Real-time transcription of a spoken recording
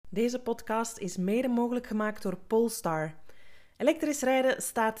Deze podcast is mede mogelijk gemaakt door Polestar. Elektrisch rijden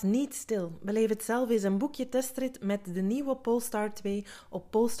staat niet stil. Beleef het zelf eens een boekje testrit met de nieuwe Polestar 2 op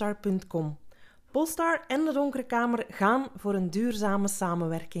polestar.com. Polestar en de Donkere Kamer gaan voor een duurzame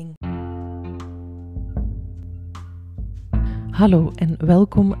samenwerking. Hallo en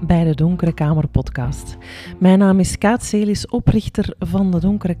welkom bij de Donkere Kamer podcast. Mijn naam is Kaat Selis, oprichter van de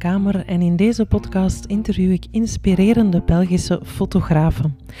Donkere Kamer en in deze podcast interview ik inspirerende Belgische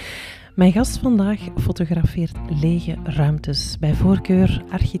fotografen. Mijn gast vandaag fotografeert lege ruimtes, bij voorkeur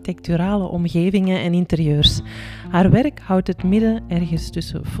architecturale omgevingen en interieurs. Haar werk houdt het midden ergens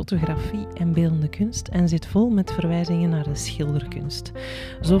tussen fotografie en beeldende kunst en zit vol met verwijzingen naar de schilderkunst.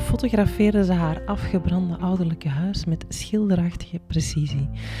 Zo fotografeerde ze haar afgebrande ouderlijke huis met schilderachtige precisie.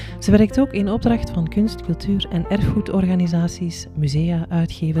 Ze werkt ook in opdracht van kunst-, cultuur- en erfgoedorganisaties, musea,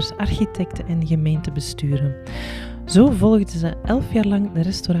 uitgevers, architecten en gemeentebesturen. Zo volgde ze 11 jaar lang de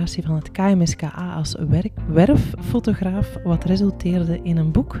restauratie van het KMSKA als werffotograaf, wat resulteerde in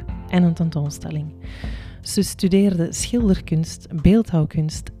een boek en een tentoonstelling. Ze studeerde schilderkunst,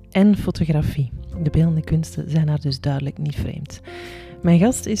 beeldhouwkunst en fotografie. De beeldende kunsten zijn haar dus duidelijk niet vreemd. Mijn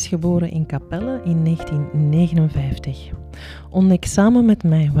gast is geboren in Capelle in 1959. Ontdek samen met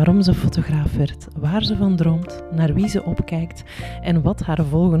mij waarom ze fotograaf werd, waar ze van droomt, naar wie ze opkijkt en wat haar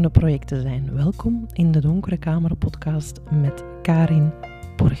volgende projecten zijn. Welkom in de Donkere Kamer podcast met Karin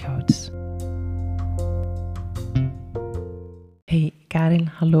Borghouts. Hey Karin,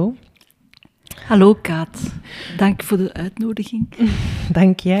 hallo. Hallo Kaat, dank voor de uitnodiging.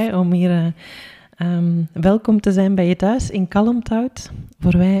 Dank jij om hier welkom te zijn bij je thuis in Kalmthout.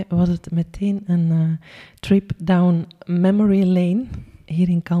 Voor mij was het meteen een trip down memory lane hier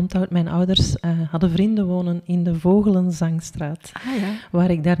in Kalmthout. Mijn ouders hadden vrienden wonen in de Vogelenzangstraat,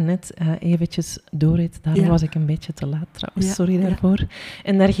 waar ik daarnet eventjes doorreed. Daarom was ik een beetje te laat trouwens, sorry daarvoor. Ja.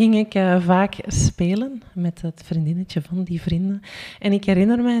 En daar ging ik vaak spelen met het vriendinnetje van die vrienden. En ik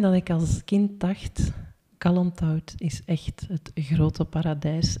herinner mij dat ik als kind dacht, Kalmthout is echt het grote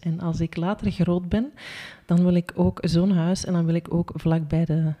paradijs. En als ik later groot ben, dan wil ik ook zo'n huis en dan wil ik ook vlakbij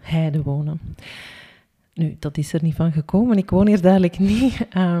de heide wonen. Nu, dat is er niet van gekomen. Ik woon hier duidelijk niet.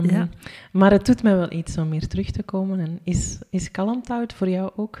 Maar het doet mij wel iets om hier terug te komen. En is Kalmthout voor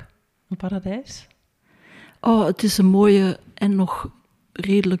jou ook een paradijs? Oh, het is een mooie en nog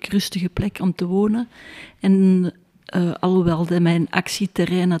redelijk rustige plek om te wonen. En alhoewel mijn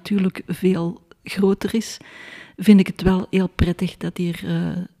actieterrein natuurlijk veel groter is, vind ik het wel heel prettig dat hier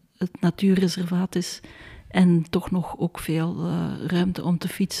het natuurreservaat is en toch nog ook veel ruimte om te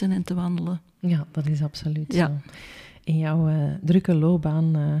fietsen en te wandelen. Ja, dat is absoluut zo. In jouw drukke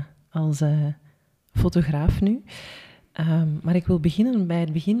loopbaan als fotograaf nu. Maar ik wil beginnen bij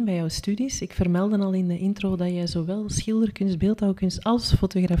het begin, bij jouw studies. Ik vermeldde al in de intro dat jij zowel schilderkunst, beeldhouwkunst als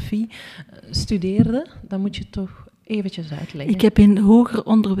fotografie studeerde. Dat moet je toch eventjes uitleggen. Ik heb in hoger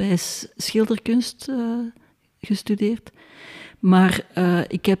onderwijs schilderkunst gestudeerd, maar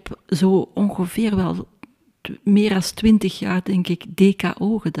ik heb zo ongeveer wel meer dan 20 jaar, denk ik,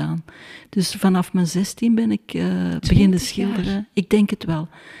 DKO gedaan. Dus vanaf mijn 16 ben ik beginnen schilderen. Jaar? Ik denk het wel.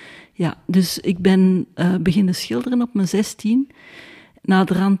 Ja, dus ik ben beginnen schilderen op mijn 16.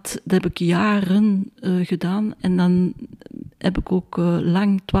 Naderhand, dat heb ik jaren gedaan. En dan heb ik ook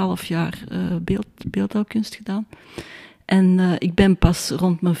lang 12 jaar beeldhouwkunst gedaan. En ik ben pas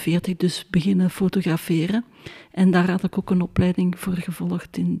rond mijn 40 dus beginnen fotograferen. En daar had ik ook een opleiding voor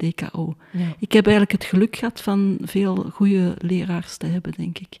gevolgd in DKO. Ja. Ik heb eigenlijk het geluk gehad van veel goede leraars te hebben,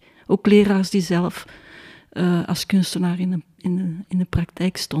 denk ik. Ook leraars die zelf als kunstenaar in de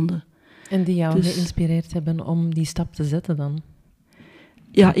praktijk stonden. En die jou geïnspireerd hebben om die stap te zetten dan?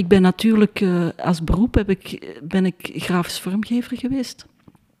 Ja, ik ben natuurlijk als beroep ben ik grafisch vormgever geweest.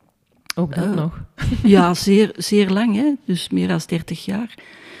 Ook dat nog? Ja, zeer, zeer lang, hè? Dus meer dan 30 jaar.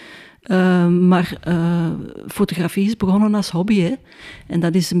 Maar fotografie is begonnen als hobby, hè? En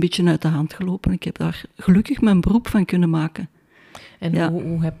dat is een beetje uit de hand gelopen. Ik heb daar gelukkig mijn beroep van kunnen maken. En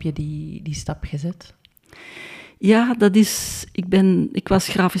hoe heb je die stap gezet? Ja, dat is... Ik was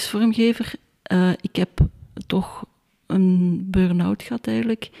grafisch vormgever. Ik heb toch een burn-out gehad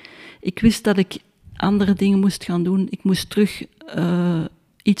eigenlijk. Ik wist dat ik andere dingen moest gaan doen. Ik moest terug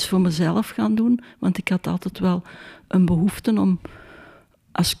iets voor mezelf gaan doen, want ik had altijd wel een behoefte om,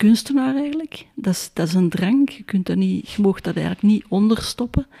 als kunstenaar eigenlijk, dat is een drang, je mag dat eigenlijk niet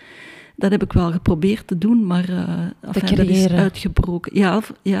onderstoppen. Dat heb ik wel geprobeerd te doen, maar dat is uitgebroken.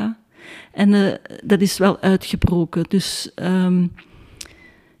 Ja. En dat is wel uitgebroken. Dus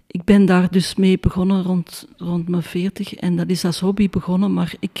ik ben daar dus mee begonnen rond mijn 40 en dat is als hobby begonnen,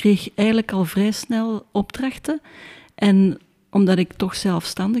 maar ik kreeg eigenlijk al vrij snel opdrachten en omdat ik toch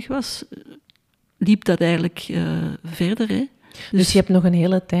zelfstandig was, liep dat eigenlijk verder. Hè. Dus je hebt nog een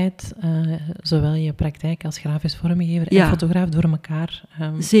hele tijd, zowel je praktijk als grafisch vormgever en fotograaf door elkaar.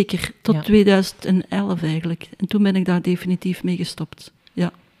 Zeker, tot 2011 eigenlijk. En toen ben ik daar definitief mee gestopt.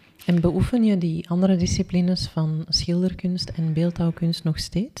 Ja. En beoefen je die andere disciplines van schilderkunst en beeldhouwkunst nog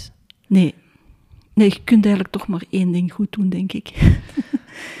steeds? Nee, je kunt eigenlijk toch maar één ding goed doen, denk ik.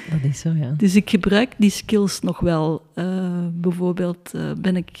 Dat is zo, ja. Dus ik gebruik die skills nog wel. Bijvoorbeeld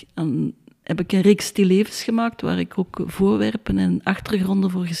heb ik een reeks stillevens gemaakt waar ik ook voorwerpen en achtergronden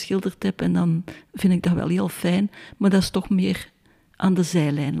voor geschilderd heb. En dan vind ik dat wel heel fijn. Maar dat is toch meer aan de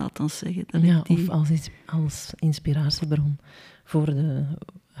zijlijn, laat ons zeggen. Of als inspiratiebron voor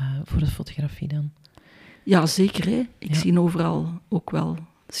de fotografie dan. Ja, zeker. Hè. Ik zie overal ook wel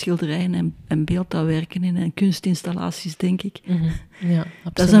schilderijen en beeldhouwwerken in en kunstinstallaties, denk ik. Mm-hmm. Ja,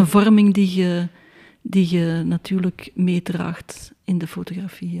 absoluut. Dat is een vorming die je natuurlijk meedraagt in de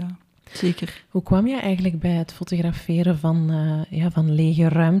fotografie, ja. Zeker. Hoe kwam je eigenlijk bij het fotograferen van lege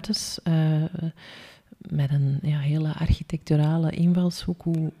ruimtes met een hele architecturale invalshoek?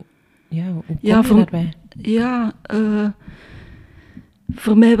 Hoe kom je daarbij? Ja,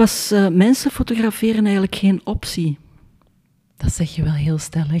 voor mij was mensen fotograferen eigenlijk geen optie. Dat zeg je wel heel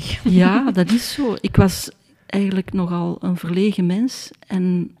stellig. Ja, dat is zo. Ik was eigenlijk nogal een verlegen mens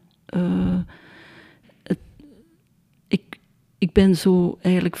en ik ben zo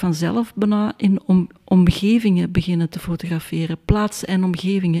eigenlijk vanzelf bijna in omgevingen beginnen te fotograferen. Plaatsen en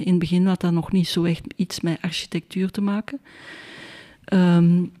omgevingen. In het begin had dat nog niet zo echt iets met architectuur te maken.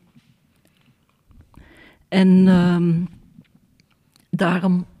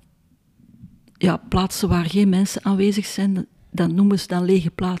 Daarom, plaatsen waar geen mensen aanwezig zijn, dat noemen ze dan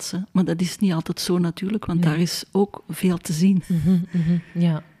lege plaatsen. Maar dat is niet altijd zo natuurlijk, want daar is ook veel te zien. Mm-hmm, mm-hmm.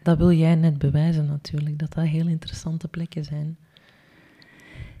 Ja, dat wil jij net bewijzen natuurlijk, dat heel interessante plekken zijn.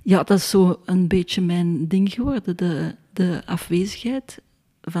 Ja, dat is zo een beetje mijn ding geworden. De afwezigheid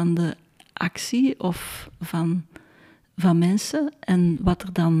van de actie of van mensen. En wat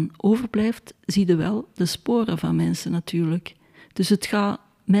er dan overblijft, zie je wel de sporen van mensen natuurlijk. Dus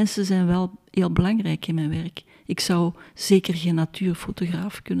mensen zijn wel heel belangrijk in mijn werk. Ik zou zeker geen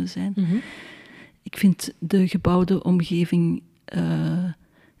natuurfotograaf kunnen zijn. Mm-hmm. Ik vind de gebouwde omgeving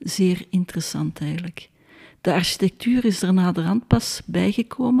zeer interessant eigenlijk. De architectuur is er naderhand pas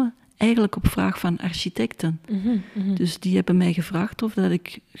bijgekomen, eigenlijk op vraag van architecten. Mm-hmm, mm-hmm. Dus die hebben mij gevraagd of dat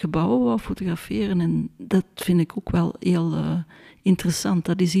ik gebouwen wou fotograferen. En dat vind ik ook wel heel interessant.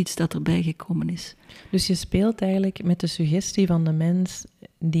 Dat is iets dat erbij gekomen is. Dus je speelt eigenlijk met de suggestie van de mens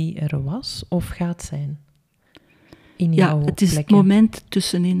die er was of gaat zijn? In jouw ja, het is plekken. Het moment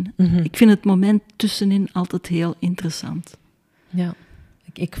tussenin. Mm-hmm. Ik vind het moment tussenin altijd heel interessant. Ja.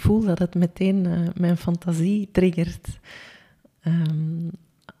 Ik voel dat het meteen mijn fantasie triggert.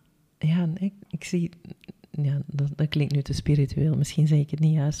 Ik zie... Ja, dat klinkt nu te spiritueel. Misschien zeg ik het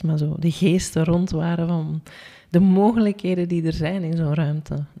niet juist, maar zo de geesten rondwaren van de mogelijkheden die er zijn in zo'n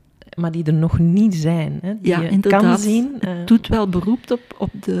ruimte. Maar die er nog niet zijn. Hè, die je inderdaad. Kan zien. Het doet wel beroep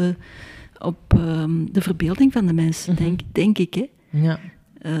op de verbeelding van de mensen, Mm-hmm. denk ik. Hè. Ja,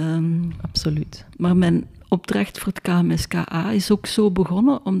 absoluut. Maar mijn opdracht voor het KMSKA is ook zo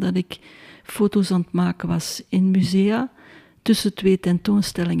begonnen, omdat ik foto's aan het maken was in musea, tussen 2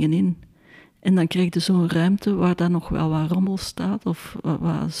 tentoonstellingen in. En dan krijg je zo'n ruimte waar dan nog wel wat rommel staat, of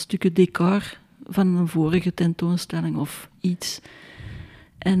wat stukken decor van een vorige tentoonstelling of iets.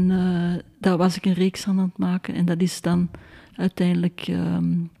 En daar was ik een reeks aan het maken, en dat is dan uiteindelijk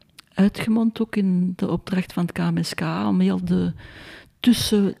uitgemond ook in de opdracht van het KMSKA, om heel de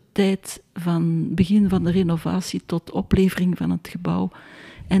tussentijd van begin van de renovatie tot oplevering van het gebouw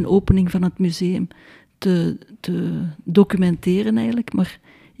en opening van het museum te documenteren eigenlijk. Maar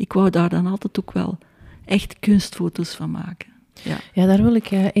ik wou daar dan altijd ook wel echt kunstfoto's van maken. Ja, daar wil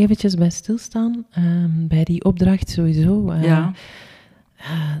ik eventjes bij stilstaan. Bij die opdracht sowieso.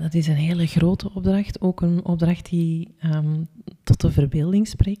 Dat is een hele grote opdracht. Ook een opdracht die tot de verbeelding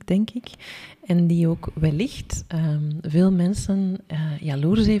spreekt, denk ik. En die ook wellicht veel mensen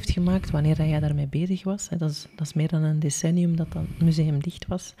jaloers heeft gemaakt wanneer jij daarmee bezig was. Dat is meer dan een decennium dat museum dicht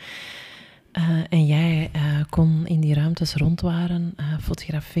was. En jij kon in die ruimtes rondwaren,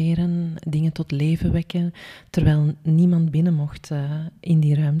 fotograferen, dingen tot leven wekken, terwijl niemand binnen mocht in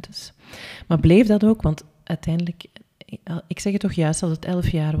die ruimtes. Maar bleef dat ook, want uiteindelijk... Ik zeg het toch juist dat het 11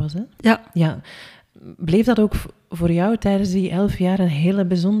 jaar was, hè? Ja. Bleef dat ook voor jou tijdens die 11 jaar een hele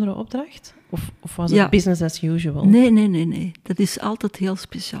bijzondere opdracht? Of was het business as usual? Nee. Dat is altijd heel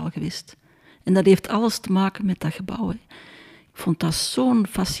speciaal geweest. En dat heeft alles te maken met dat gebouw. Hè. vond dat zo'n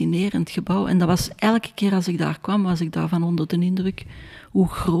fascinerend gebouw. En dat was elke keer als ik daar kwam, was ik daarvan onder de indruk hoe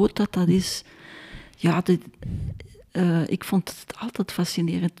groot dat is. Ja, ik vond het altijd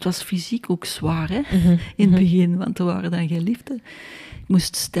fascinerend. Het was fysiek ook zwaar, hè? In het begin, want er waren dan geen liften. Ik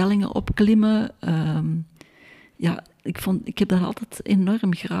moest stellingen opklimmen. Ik heb dat altijd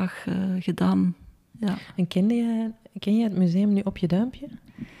enorm graag gedaan. Ja. En ken je het museum nu op je duimpje?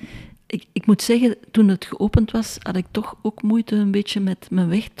 Ik moet zeggen, toen het geopend was, had ik toch ook moeite een beetje met mijn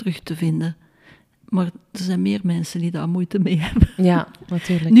weg terug te vinden. Maar er zijn meer mensen die daar moeite mee hebben. Ja,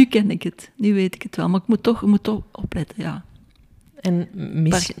 natuurlijk. Nu ken ik het, nu weet ik het wel, maar ik moet toch opletten, ja. En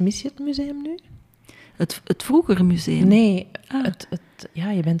mis je het museum nu? Het vroegere museum? Nee,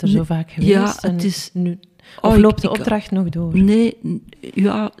 je bent er zo vaak geweest. Ja, het is... Nu, of loopt de opdracht nog door? Nee,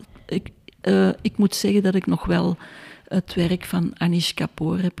 ja, ik moet zeggen dat ik nog wel het werk van Anish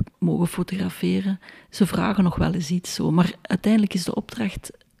Kapoor heb mogen fotograferen. Ze vragen nog wel eens iets zo, maar uiteindelijk is de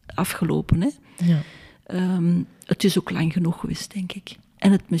opdracht afgelopen. Hè? Ja. Het is ook lang genoeg geweest, denk ik.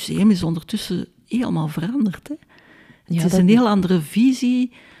 En het museum is ondertussen helemaal veranderd. Hè? Het is een heel andere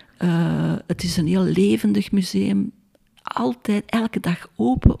visie. Het is een heel levendig museum. Altijd, elke dag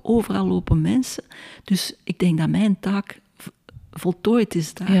open, overal lopen mensen. Dus ik denk dat mijn taak voltooid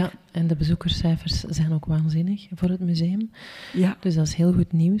is daar. Ja, en de bezoekerscijfers zijn ook waanzinnig voor het museum. Ja. Dus dat is heel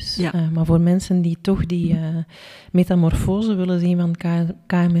goed nieuws. Ja. Maar voor mensen die toch die metamorfose willen zien van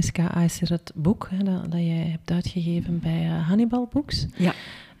KMSK is er het boek dat jij hebt uitgegeven bij Hannibal Books. Ja.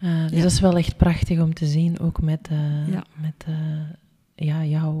 Dus dat is wel echt prachtig om te zien, ook met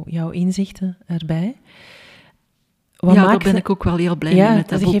jouw inzichten erbij. Daar ben ik ook wel heel blij mee met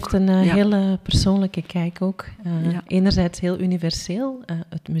dat boek. Ja, het geeft een hele persoonlijke kijk ook. Enerzijds heel universeel,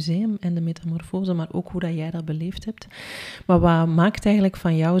 het museum en de metamorfose, maar ook hoe dat jij dat beleefd hebt. Maar wat maakt eigenlijk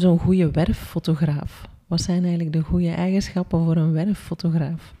van jou zo'n goede werffotograaf? Wat zijn eigenlijk de goede eigenschappen voor een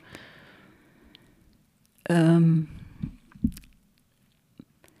werffotograaf? Een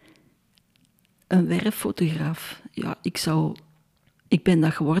werffotograaf, ja, ik ben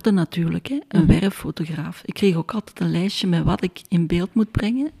dat geworden natuurlijk, hè, een werffotograaf. Ik kreeg ook altijd een lijstje met wat ik in beeld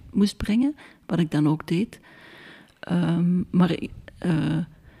moest brengen, wat ik dan ook deed. Maar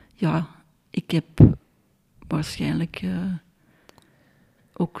ik heb waarschijnlijk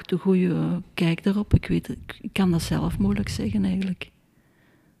ook de goede kijk daarop. Ik kan dat zelf moeilijk zeggen eigenlijk.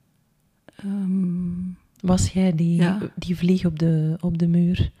 Was jij die vlieg op de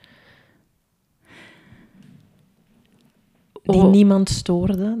muur? Die niemand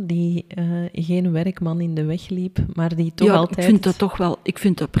stoorde, die geen werkman in de weg liep, maar die toch altijd... Ik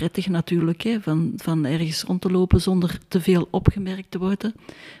vind dat prettig natuurlijk, hè, van ergens rond te lopen zonder te veel opgemerkt te worden.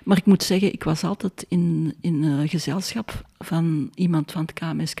 Maar ik moet zeggen, ik was altijd in gezelschap van iemand van het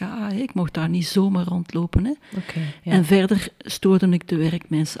KMSK. Hè. Ik mocht daar niet zomaar rondlopen. Hè. Okay, ja. En verder stoorde ik de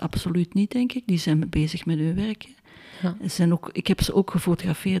werkmensen absoluut niet, denk ik. Die zijn bezig met hun werk. Hè. Ja. Ik heb ze ook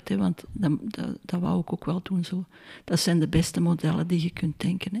gefotografeerd, hè, want dat wou ik ook wel doen. Zo. Dat zijn de beste modellen die je kunt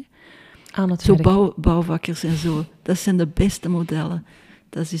denken. Hè. Aan het zo werk. Bouwvakkers en zo, dat zijn de beste modellen.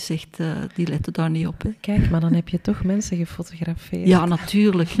 Dat is echt, die letten daar niet op. Hè. Kijk, maar dan heb je toch mensen gefotografeerd. Ja,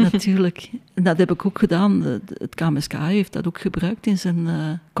 natuurlijk. En dat heb ik ook gedaan. Het KMSK heeft dat ook gebruikt in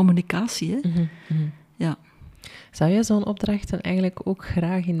zijn communicatie. Hè. Ja. Zou jij zo'n opdrachten eigenlijk ook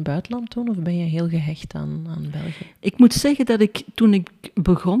graag in het buitenland doen, of ben je heel gehecht aan België? Ik moet zeggen dat toen ik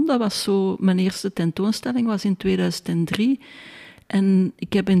begon, dat was zo, mijn eerste tentoonstelling was in 2003. En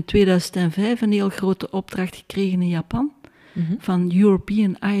ik heb in 2005 een heel grote opdracht gekregen in Japan, van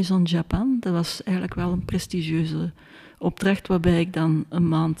European Eyes on Japan. Dat was eigenlijk wel een prestigieuze opdracht, waarbij ik dan een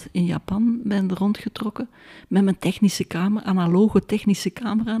maand in Japan ben rondgetrokken, met mijn technische camera, analoge technische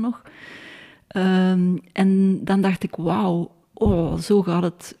camera nog. En dan dacht ik, wauw, zo gaat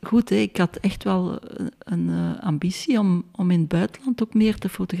het goed. Hè. Ik had echt wel een ambitie om in het buitenland ook meer te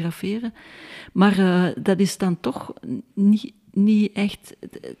fotograferen. Maar dat is dan toch niet echt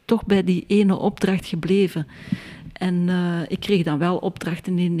toch bij die ene opdracht gebleven. En ik kreeg dan wel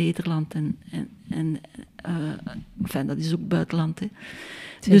opdrachten in Nederland. Enfin, dat is ook buitenland. Hè.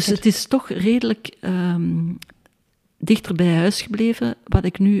 Dus het is toch redelijk... dichter bij huis gebleven, wat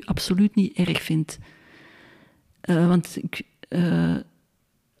ik nu absoluut niet erg vind. Want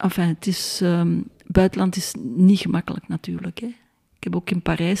buitenland is niet gemakkelijk natuurlijk. Hè. Ik heb ook in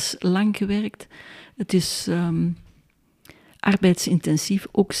Parijs lang gewerkt. Het is arbeidsintensief,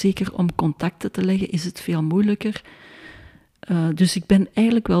 ook zeker om contacten te leggen is het veel moeilijker. Dus ik ben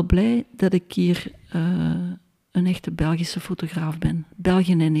eigenlijk wel blij dat ik hier een echte Belgische fotograaf ben.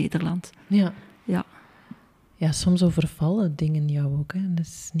 België en Nederland. Ja. Ja. Ja, soms overvallen dingen jou ook. Hè? Dat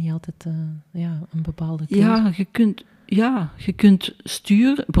is niet altijd een bepaalde keuze. Je kunt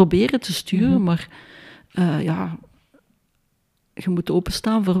proberen te sturen, maar je moet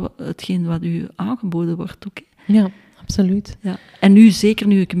openstaan voor hetgeen wat u aangeboden wordt ook. Ja, absoluut. Ja. En nu, zeker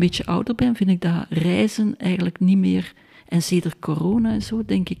nu ik een beetje ouder ben, vind ik dat reizen eigenlijk niet meer... En sedert corona en zo,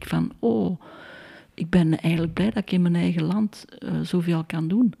 denk ik van... ik ben eigenlijk blij dat ik in mijn eigen land zoveel kan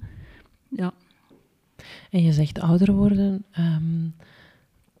doen. Ja. En je zegt ouder worden.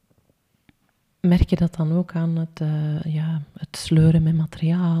 Merk je dat dan ook aan het sleuren met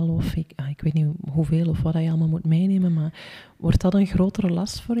materiaal? Of ik weet niet hoeveel of wat je allemaal moet meenemen, maar wordt dat een grotere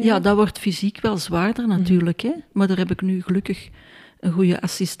last voor jou? Ja, dat wordt fysiek wel zwaarder natuurlijk. Hè? Maar daar heb ik nu gelukkig een goede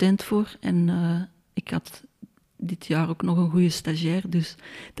assistent voor. En ik had dit jaar ook nog een goede stagiair, dus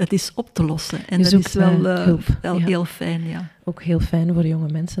dat is op te lossen. En dat is wel heel fijn, ja. Ook heel fijn voor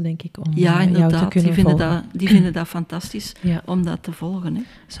jonge mensen, denk ik, om jou te kunnen volgen. Die vinden dat fantastisch om dat te volgen. Hè.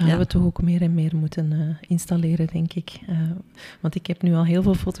 Zouden we toch ook meer en meer moeten installeren, denk ik. Want ik heb nu al heel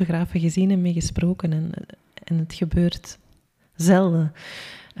veel fotografen gezien en mee gesproken en het gebeurt zelden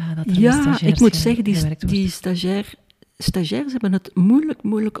dat er met stagiairs ik moet zeggen, die stagiairs hebben het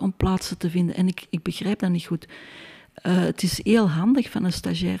moeilijk om plaatsen te vinden. En ik begrijp dat niet goed. Het is heel handig van een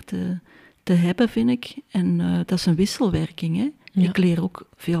stagiair te hebben, vind ik. En dat is een wisselwerking. Hè? Ja. Ik leer ook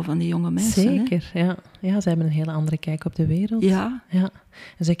veel van die jonge mensen. Zeker, hè? Ja. Ja, ze hebben een hele andere kijk op de wereld. Ja. En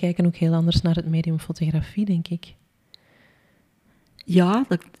zij kijken ook heel anders naar het medium fotografie, denk ik. Ja,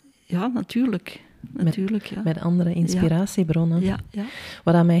 natuurlijk. Met andere inspiratiebronnen. Ja.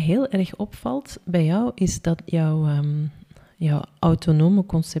 Wat aan mij heel erg opvalt bij jou, is dat jouw autonome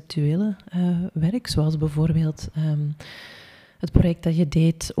conceptuele werk, zoals bijvoorbeeld het project dat je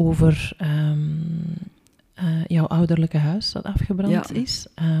deed over jouw ouderlijke huis dat afgebrand is,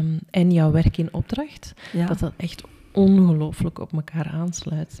 en jouw werk in opdracht, dat echt ongelooflijk op elkaar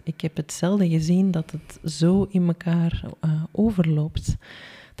aansluit. Ik heb het zelden gezien dat het zo in elkaar overloopt.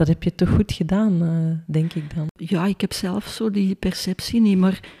 Dat heb je toch goed gedaan, denk ik dan. Ja, ik heb zelf zo die perceptie niet,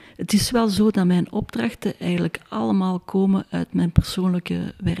 maar het is wel zo dat mijn opdrachten eigenlijk allemaal komen uit mijn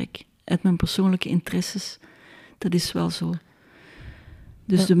persoonlijke werk, uit mijn persoonlijke interesses. Dat is wel zo.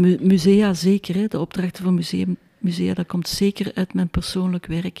 Dus de musea zeker, hè, de opdrachten voor musea, dat komt zeker uit mijn persoonlijk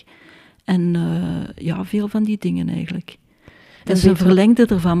werk. En veel van die dingen eigenlijk. Dat is een verlengde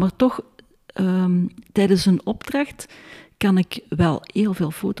ervan, maar toch tijdens een opdracht kan ik wel heel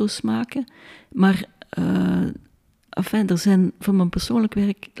veel foto's maken, maar er zijn, voor mijn persoonlijk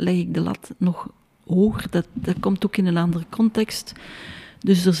werk leg ik de lat nog hoger. Dat komt ook in een andere context.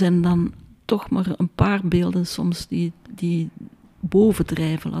 Dus er zijn dan toch maar een paar beelden soms die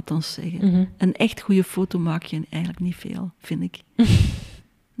bovendrijven, laat ons zeggen. Mm-hmm. Een echt goede foto maak je eigenlijk niet veel, vind ik.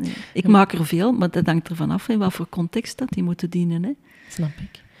 Nee. Ik maak er veel, maar dat hangt ervan af in wat voor context dat die moeten dienen. Hè. Snap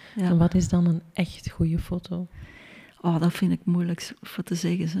ik. Ja. En wat is dan een echt goede foto? Dat vind ik moeilijk voor te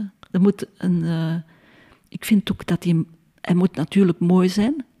zeggen. Hè. Er moet ik vind ook dat hij moet natuurlijk mooi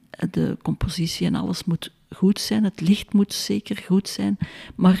zijn. De compositie en alles moet goed zijn. Het licht moet zeker goed zijn.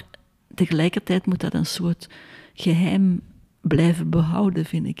 Maar tegelijkertijd moet dat een soort geheim blijven behouden,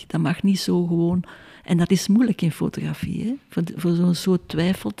 vind ik. Dat mag niet zo gewoon... En dat is moeilijk in fotografie, hè? Voor zo'n soort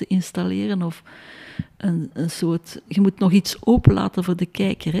twijfel te installeren of een soort... Je moet nog iets openlaten voor de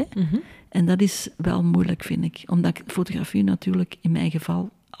kijker, hè? Mm-hmm. En dat is wel moeilijk, vind ik. Omdat fotografie natuurlijk in mijn geval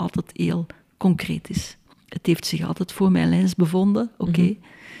altijd heel concreet is. Het heeft zich altijd voor mijn lens bevonden, oké. Mm-hmm.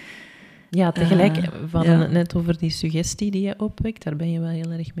 Ja, tegelijk, we hadden het net over die suggestie die je opwekt. Daar ben je wel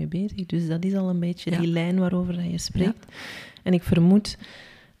heel erg mee bezig. Dus dat is al een beetje die lijn waarover je spreekt. Ja. En ik vermoed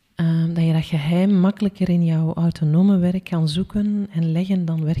dat je dat geheim makkelijker in jouw autonome werk kan zoeken en leggen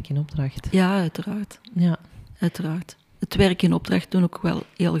dan werk in opdracht. Ja, uiteraard. Ja. Uiteraard. Het werk in opdracht doen ik wel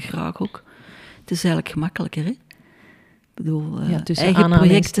heel graag ook. Het is eigenlijk gemakkelijker, hè? Ik bedoel,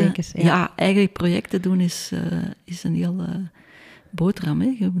 eigen projecten doen is een heel boterham.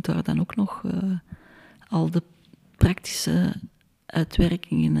 Hè? Je moet daar dan ook nog al de praktische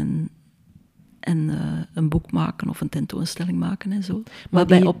uitwerkingen en een boek maken of een tentoonstelling maken en zo. Maar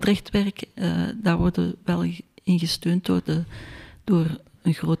bij opdrachtwerk, daar worden wel in gesteund door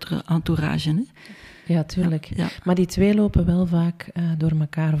een grotere entourage. Hè? Ja, tuurlijk. Ja. Maar die twee lopen wel vaak door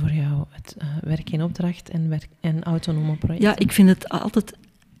elkaar voor jou. Het werk in opdracht en autonome projecten. Ja,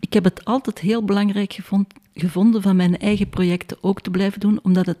 ik heb het altijd heel belangrijk gevonden van mijn eigen projecten ook te blijven doen,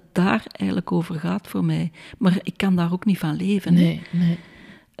 omdat het daar eigenlijk over gaat voor mij. Maar ik kan daar ook niet van leven. Nee.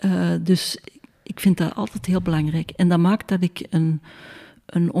 Dus ik vind dat altijd heel belangrijk. En dat maakt dat ik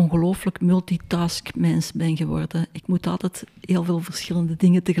een ongelooflijk multitask mens ben geworden. Ik moet altijd heel veel verschillende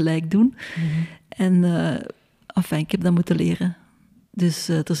dingen tegelijk doen. Mm-hmm. En Enfin, ik heb dat moeten leren. Dus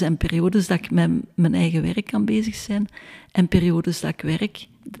er zijn periodes dat ik met mijn eigen werk kan bezig zijn en periodes dat ik werk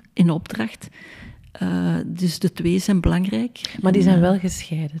in opdracht. Dus de twee zijn belangrijk. Maar die zijn wel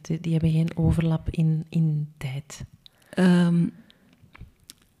gescheiden, die hebben geen overlap in tijd.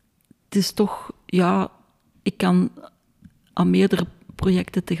 Het is toch, ik kan aan meerdere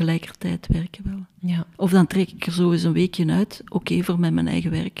projecten tegelijkertijd werken wel. Ja. Of dan trek ik er zo eens een weekje uit, voor met mijn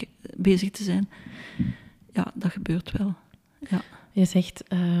eigen werk bezig te zijn. Ja, dat gebeurt wel. Ja. Je zegt...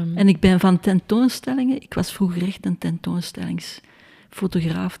 En ik ben van tentoonstellingen, ik was vroeger echt een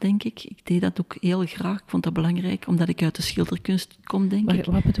tentoonstellingsfotograaf, denk ik. Ik deed dat ook heel graag, ik vond dat belangrijk, omdat ik uit de schilderkunst kom, denk ik.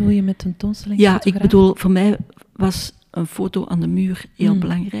 Wat bedoel je met tentoonstellingsfotograaf? Ja, ik bedoel, voor mij was een foto aan de muur heel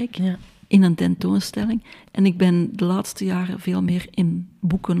belangrijk. Ja. In een tentoonstelling. En ik ben de laatste jaren veel meer in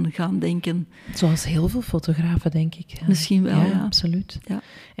boeken gaan denken. Zoals heel veel fotografen, denk ik. Misschien wel, ja. Absoluut. Ja.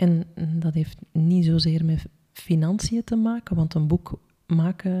 En dat heeft niet zozeer met financiën te maken, want een boek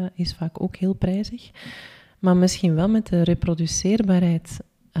maken is vaak ook heel prijzig. Maar misschien wel met de reproduceerbaarheid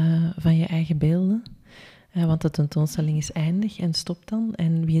van je eigen beelden. Want de tentoonstelling is eindig en stopt dan.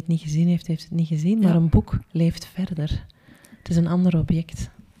 En wie het niet gezien heeft, heeft het niet gezien. Maar een boek leeft verder. Het is een ander object.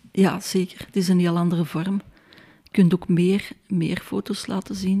 Ja, zeker. Het is een heel andere vorm. Je kunt ook meer foto's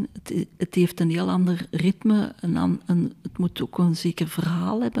laten zien. Het heeft een heel ander ritme. Het moet ook een zeker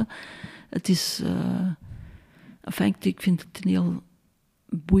verhaal hebben. Het is... ik vind het een heel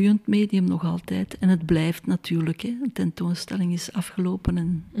boeiend medium nog altijd. En het blijft natuurlijk. Hè. Een tentoonstelling is afgelopen.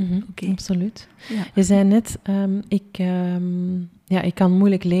 En, Absoluut. Ja. Je zei net, ik kan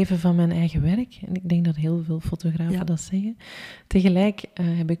moeilijk leven van mijn eigen werk. En ik denk dat heel veel fotografen dat zeggen. Tegelijk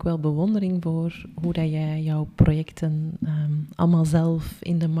heb ik wel bewondering voor hoe dat jij jouw projecten allemaal zelf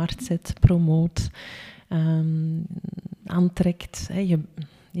in de markt zet, promoot, aantrekt.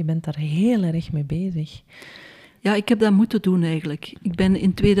 Je bent daar heel erg mee bezig. Ja, ik heb dat moeten doen eigenlijk. Ik ben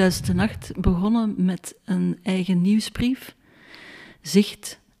in 2008 begonnen met een eigen nieuwsbrief,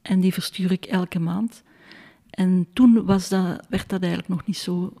 Zicht, en die verstuur ik elke maand. En toen werd dat eigenlijk nog niet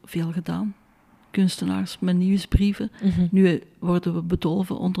zo veel gedaan. Kunstenaars met nieuwsbrieven. Mm-hmm. Nu worden we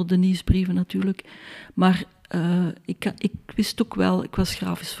bedolven onder de nieuwsbrieven natuurlijk. Maar ik wist ook wel, ik was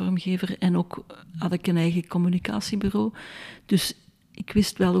grafisch vormgever en ook had ik een eigen communicatiebureau. Dus ik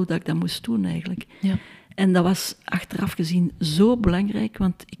wist wel hoe dat ik dat moest doen eigenlijk. Ja. En dat was achteraf gezien zo belangrijk,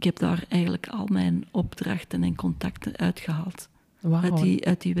 want ik heb daar eigenlijk al mijn opdrachten en contacten uitgehaald. Wow.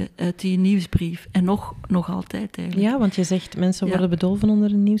 Uit die nieuwsbrief. En nog altijd eigenlijk. Ja, want je zegt mensen worden bedolven onder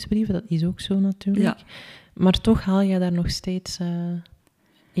de nieuwsbrieven. Dat is ook zo natuurlijk. Ja. Maar toch haal je daar nog steeds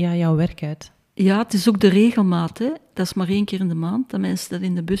jouw werk uit. Ja, het is ook de regelmaat. Hè. Dat is maar 1 keer in de maand dat mensen dat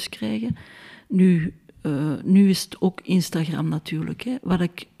in de bus krijgen. Nu is het ook Instagram natuurlijk, hè,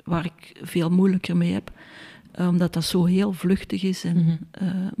 waar ik veel moeilijker mee heb. Omdat dat zo heel vluchtig is.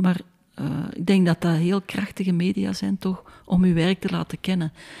 Maar ik denk dat dat heel krachtige media zijn toch om uw werk te laten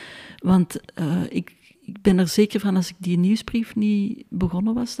kennen. Want ik ben er zeker van, als ik die nieuwsbrief niet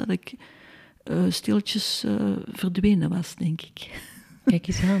begonnen was, dat ik stiltjes verdwenen was, denk ik. Kijk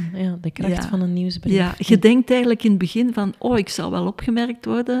eens aan, de kracht van een nieuwsbrief. Ja, je denkt eigenlijk in het begin van, ik zal wel opgemerkt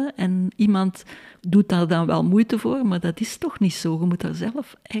worden en iemand doet daar dan wel moeite voor, maar dat is toch niet zo. Je moet daar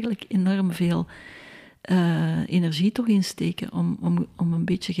zelf eigenlijk enorm veel energie toch in steken om een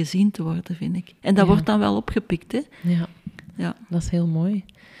beetje gezien te worden, vind ik. En dat wordt dan wel opgepikt, hè? Ja, dat is heel mooi.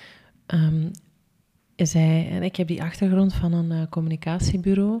 En ik heb die achtergrond van een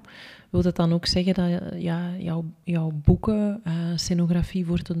communicatiebureau. Wil dat dan ook zeggen dat jouw boeken, scenografie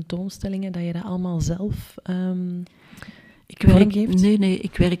voor tentoonstellingen, dat je dat allemaal zelf vormgeeft? Nee,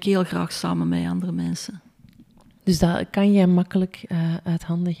 ik werk heel graag samen met andere mensen. Dus dat kan jij makkelijk uit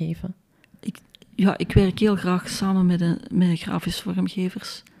handen geven? Ik werk heel graag samen met grafisch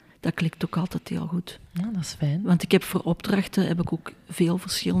vormgevers. Dat klikt ook altijd heel goed. Ja, dat is fijn. Want ik heb voor opdrachten ook veel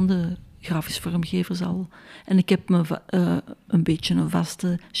verschillende grafisch vormgevers al. En ik heb een beetje een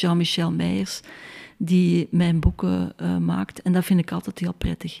vaste Jean-Michel Meijers, die mijn boeken maakt. En dat vind ik altijd heel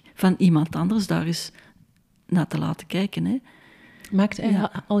prettig. Van iemand anders daar eens naar te laten kijken. Hè. Maakt hij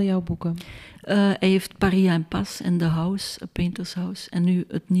al jouw boeken? Hij heeft Paris en Pas en The House, A Painter's House. En nu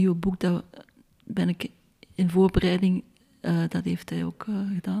het nieuwe boek, dat ben ik in voorbereiding... dat heeft hij ook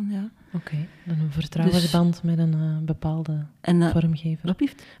gedaan, ja. Oké, dan een vertrouwensband met een bepaalde vormgever. Wat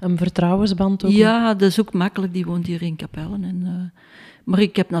heeft? Een vertrouwensband ook? Ja, dat is ook makkelijk, die woont hier in Capellen. Maar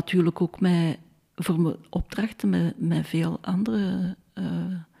ik heb natuurlijk ook voor mijn opdrachten met veel andere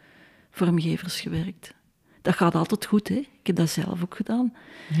vormgevers gewerkt. Dat gaat altijd goed, hè. Ik heb dat zelf ook gedaan.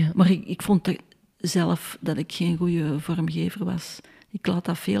 Ja. Maar ik vond zelf dat ik geen goede vormgever was. Ik laat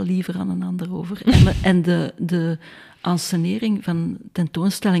dat veel liever aan een ander over. En de ansenering van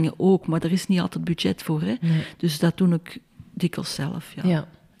tentoonstellingen ook, maar er is niet altijd budget voor. Hè? Nee. Dus dat doe ik dikwijls zelf. Ja.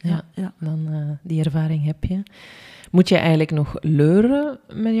 Dan die ervaring heb je. Moet je eigenlijk nog leuren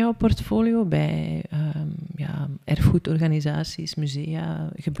met jouw portfolio bij erfgoedorganisaties, musea?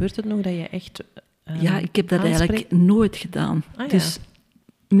 Gebeurt het nog dat je echt ja, ik heb dat aanspreekt? eigenlijk nooit gedaan. Dus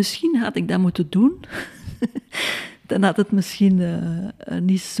misschien had ik dat moeten doen. Dan had het misschien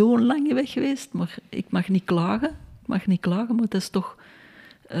niet zo'n lange weg geweest, maar ik mag niet klagen. Maar het is toch,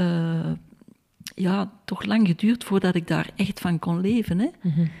 toch lang geduurd voordat ik daar echt van kon leven. Hè?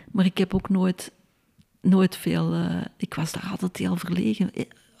 Mm-hmm. Maar ik heb ook nooit veel... ik was daar altijd heel verlegen.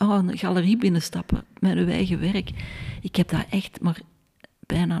 Een galerie binnenstappen met uw eigen werk. Ik heb dat echt maar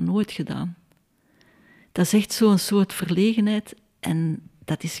bijna nooit gedaan. Dat is echt zo'n soort verlegenheid en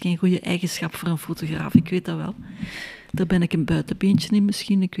dat is geen goede eigenschap voor een fotograaf, ik weet dat wel. Daar ben ik een buitenbeentje in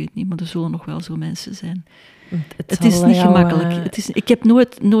misschien, ik weet niet, maar er zullen nog wel zo mensen zijn. Het is niet gemakkelijk. Ik heb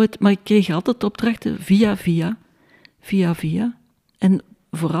nooit, maar ik kreeg altijd opdrachten via. En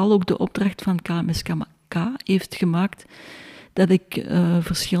vooral ook de opdracht van KMSK heeft gemaakt dat ik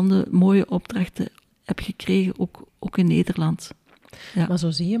verschillende mooie opdrachten heb gekregen, ook in Nederland. Ja. Maar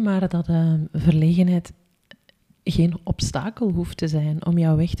zo zie je maar dat verlegenheid geen obstakel hoeft te zijn om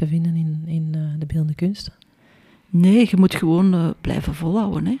jouw weg te vinden in de beeldende kunsten. Nee, je moet gewoon blijven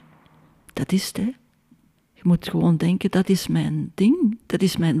volhouden. Hè. Dat is het. Hè. Je moet gewoon denken, dat is mijn ding.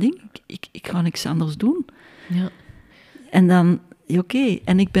 Ik ga niks anders doen. Ja. En dan, oké.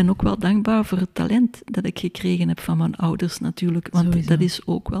 En ik ben ook wel dankbaar voor het talent dat ik gekregen heb van mijn ouders natuurlijk. Want Sowieso. Dat is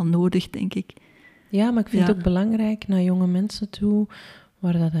ook wel nodig, denk ik. Ja, maar ik vind het ook belangrijk naar jonge mensen toe,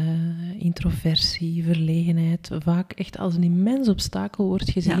 waar dat introversie, verlegenheid vaak echt als een immens obstakel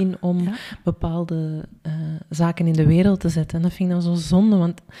wordt gezien om bepaalde zaken in de wereld te zetten. En dat vind ik dan zo zonde,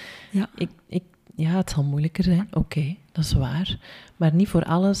 want het zal moeilijker zijn. Oké, dat is waar. Maar niet voor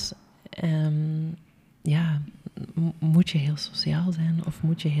alles moet je heel sociaal zijn of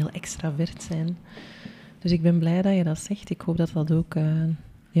moet je heel extravert zijn. Dus ik ben blij dat je dat zegt. Ik hoop dat dat ook...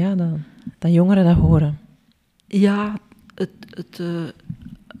 dat jongeren dat horen. Ja,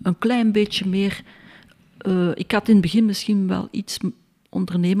 een klein beetje meer... ik had in het begin misschien wel iets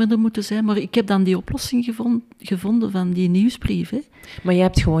ondernemender moeten zijn, maar ik heb dan die oplossing gevonden van die nieuwsbrief. Hè. Maar je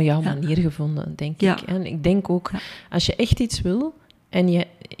hebt gewoon jouw manier gevonden, denk ik. En ik denk ook, als je echt iets wil en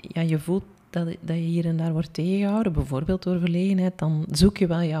je voelt dat je hier en daar wordt tegengehouden, bijvoorbeeld door verlegenheid, dan zoek je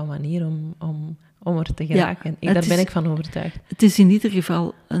wel jouw manier om er te geraken. Daar ben ik van overtuigd. Het is in ieder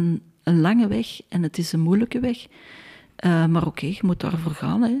geval een lange weg en het is een moeilijke weg. Maar oké, je moet daarvoor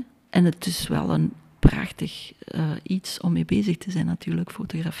gaan. Hè. En het is wel een prachtig iets om mee bezig te zijn natuurlijk,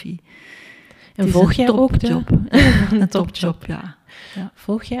 fotografie. En volg jij ook een topjob, ja.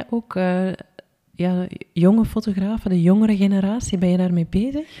 Volg jij ook jonge fotografen, de jongere generatie? Ben je daarmee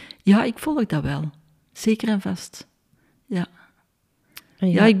bezig? Ja, ik volg dat wel. Zeker en vast. Ja.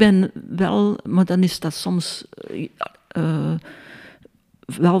 Ja, ik ben wel, maar dan is dat soms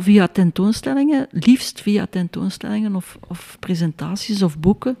wel via tentoonstellingen, liefst via tentoonstellingen of presentaties of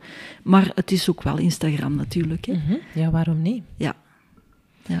boeken, maar het is ook wel Instagram natuurlijk. Hè. Mm-hmm. Ja, waarom niet? Ja.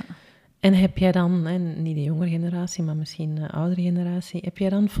 En heb jij dan, niet de jongere generatie, maar misschien de oudere generatie, heb jij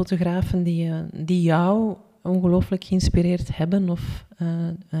dan fotografen die jou ongelooflijk geïnspireerd hebben of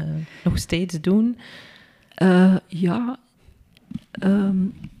nog steeds doen?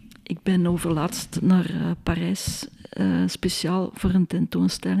 Ik ben overlaatst naar Parijs speciaal voor een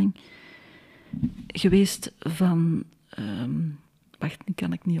tentoonstelling geweest van... wacht, nu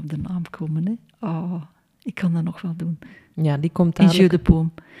kan ik niet op de naam komen. Hè. Oh, ik kan dat nog wel doen. Ja, die komt dadelijk. In Jeu de Paume.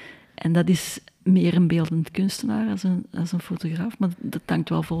 En dat is meer een beeldend kunstenaar als een fotograaf, maar dat hangt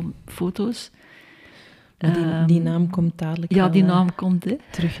wel vol foto's. Die naam komt dadelijk die naam komt, hè.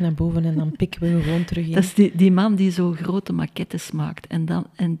 Terug naar boven en dan pikken we gewoon terug in. Dat is die man die zo grote maquettes maakt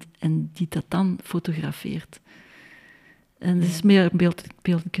en die dat dan fotografeert. En dat is meer een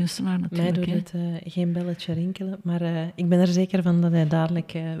beeldend kunstenaar natuurlijk. Mij doet het geen belletje rinkelen, maar ik ben er zeker van dat hij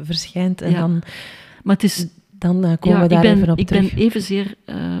dadelijk verschijnt. En dan, maar het is, dan komen we daar even op terug. Ik ben evenzeer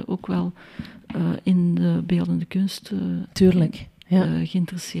ook wel in de beeldende kunst Tuurlijk,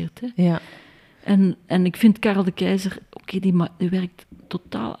 geïnteresseerd. Hè. Ja. En ik vind Karel de Keizer, die werkt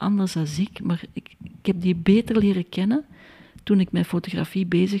totaal anders dan ik, maar ik heb die beter leren kennen toen ik met fotografie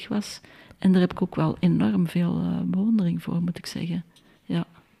bezig was. En daar heb ik ook wel enorm veel bewondering voor, moet ik zeggen. Ja.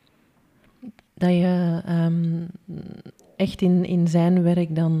 Dat je echt in zijn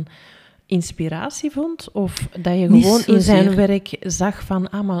werk dan inspiratie vond? Of dat je Niet gewoon in zozeer. zijn werk zag van,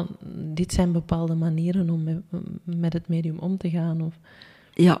 maar dit zijn bepaalde manieren om met het medium om te gaan? Of...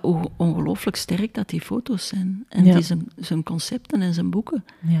 Ja, ongelooflijk sterk dat die foto's zijn. En Ja. die zijn concepten en zijn boeken.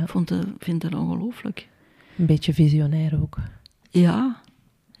 Ja. Vind het ongelooflijk. Een beetje visionair ook. Ja,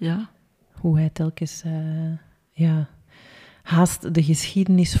 ja. Hoe hij telkens haast de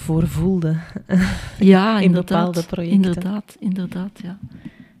geschiedenis voorvoelde. Ja, in inderdaad. bepaalde projecten. Inderdaad, ja.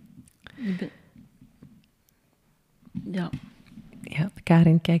 Ja. Ja,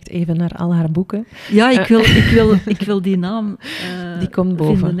 Karin kijkt even naar al haar boeken. Ja, ik wil die naam die komt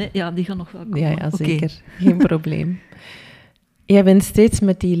boven. vinden, hè. Ja, die gaat nog wel komen. Ja, Oké. zeker. Geen probleem. Jij bent steeds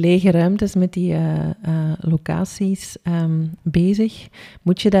met die lege ruimtes, met die locaties bezig.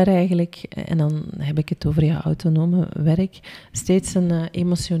 Moet je daar eigenlijk, en dan heb ik het over je autonome werk, steeds een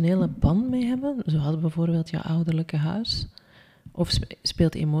emotionele band mee hebben? Zoals bijvoorbeeld je ouderlijke huis? Of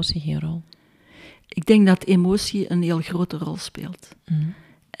speelt emotie geen rol? Ik denk dat emotie een heel grote rol speelt. Mm.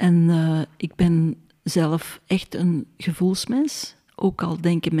 En ik ben zelf echt een gevoelsmens. Ook al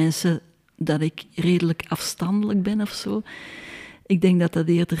denken mensen dat ik redelijk afstandelijk ben of zo. Ik denk dat dat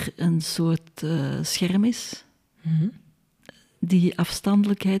eerder een soort scherm is. Mm-hmm. Die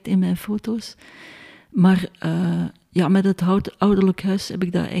afstandelijkheid in mijn foto's. Maar met het ouderlijk huis heb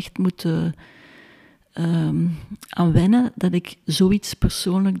ik daar echt moeten aan wennen. Dat ik zoiets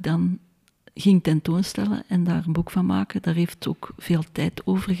persoonlijk dan ging tentoonstellen en daar een boek van maken. Daar heeft ook veel tijd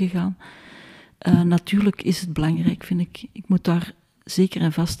over gegaan. Natuurlijk is het belangrijk, vind ik. Ik moet daar zeker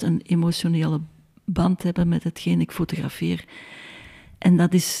en vast een emotionele band hebben met hetgeen ik fotografeer. En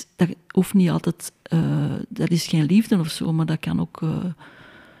dat hoeft niet altijd... dat is geen liefde of zo, maar dat kan ook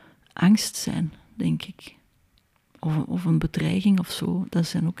angst zijn, denk ik. Of een bedreiging of zo. Dat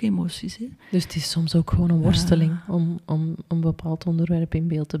zijn ook emoties, hè. Dus het is soms ook gewoon een worsteling om een bepaald onderwerp in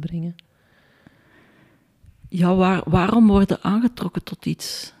beeld te brengen. Ja, waarom worden aangetrokken tot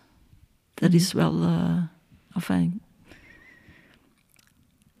iets? Dat is wel...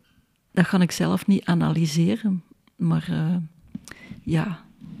 dat ga ik zelf niet analyseren. Maar ja...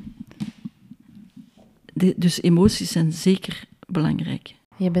 Dus emoties zijn zeker belangrijk.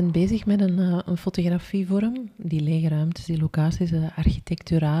 Je bent bezig met een fotografievorm, die lege ruimtes, die locaties, de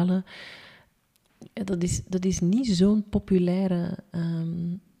architecturale. Dat is niet zo'n populaire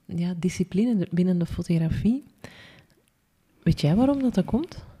discipline binnen de fotografie. Weet jij waarom dat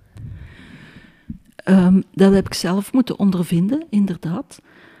komt? Dat heb ik zelf moeten ondervinden, inderdaad.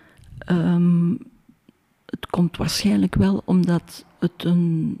 Het komt waarschijnlijk wel omdat het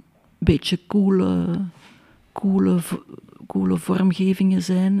een beetje coole vormgevingen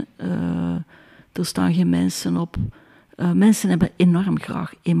zijn. Er staan geen mensen op. Mensen hebben enorm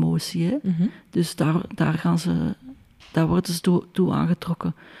graag emotie. Hè? Mm-hmm. Dus daar worden ze toe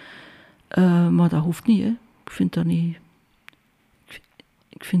aangetrokken. Maar dat hoeft niet. Hè? Ik vind dat niet...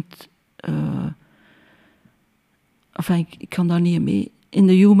 Ik vind... ik kan daar niet mee. In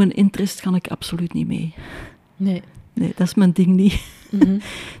de human interest kan ik absoluut niet mee. Nee, dat is mijn ding niet. Mm-hmm.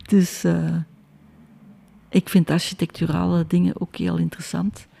 Dus ik vind architecturale dingen ook heel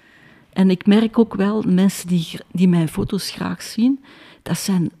interessant. En ik merk ook wel, mensen die mijn foto's graag zien, dat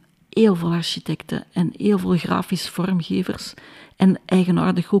zijn heel veel architecten en heel veel grafisch vormgevers. En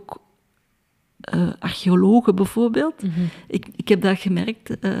eigenaardig ook archeologen bijvoorbeeld. Mm-hmm. Ik heb dat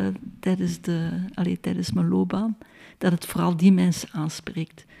gemerkt tijdens mijn loopbaan, dat het vooral die mensen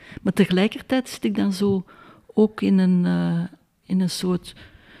aanspreekt. Maar tegelijkertijd zit ik dan zo ook in een soort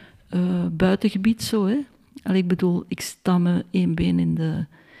buitengebied zo, hè. Ik bedoel, ik sta met één been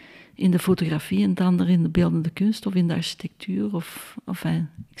in de fotografie en het andere in de beeldende kunst of in de architectuur.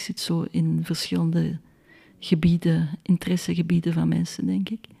 Ik zit zo in verschillende gebieden, interessegebieden van mensen, denk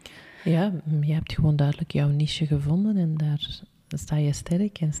ik. Ja, je hebt gewoon duidelijk jouw niche gevonden en daar sta je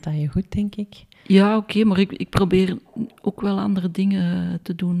sterk en sta je goed, denk ik. Ja, oké, maar ik probeer ook wel andere dingen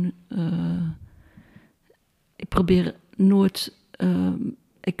te doen. Ik probeer nooit...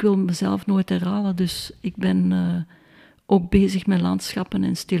 ik wil mezelf nooit herhalen, dus ik ben ook bezig met landschappen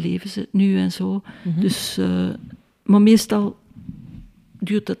en stillevens nu en zo. Mm-hmm. Dus, maar meestal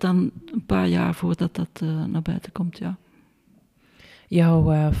duurt het dan een paar jaar voordat dat naar buiten komt, ja.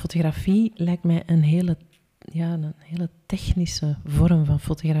 Jouw fotografie lijkt mij een hele technische vorm van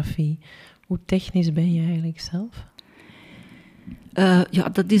fotografie. Hoe technisch ben je eigenlijk zelf?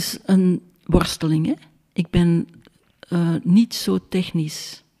 Dat is een worsteling, hè. Ik ben niet zo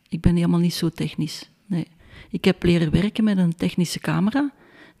technisch. Ik ben helemaal niet zo technisch, nee. Ik heb leren werken met een technische camera,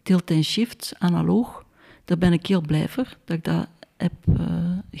 tilt en shift, analoog. Daar ben ik heel blij voor, dat ik dat heb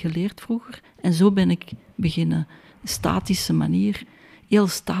geleerd vroeger. En zo ben ik beginnen, statische manier, heel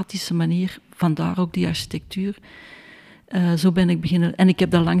statische manier. Vandaar ook die architectuur. Zo ben ik beginnen. En ik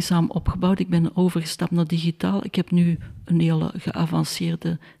heb dat langzaam opgebouwd. Ik ben overgestapt naar digitaal. Ik heb nu een hele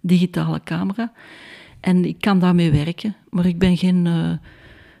geavanceerde digitale camera. En ik kan daarmee werken. Maar ik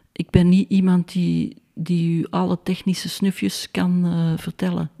ben niet iemand die u alle technische snufjes kan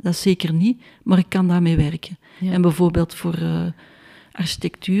vertellen. Dat zeker niet. Maar ik kan daarmee werken. Ja. En bijvoorbeeld voor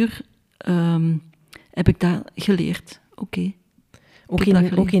architectuur heb ik dat geleerd. Oké.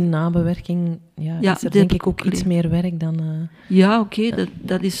 Ook in nabewerking is er denk ik ook iets meer werk dan... Ja, oké.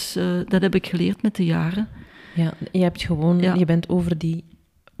 Dat heb ik geleerd met de jaren. Ja, je bent over die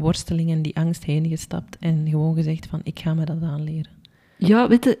worsteling en die angst heen gestapt en gewoon gezegd van, ik ga me dat aanleren. Ja,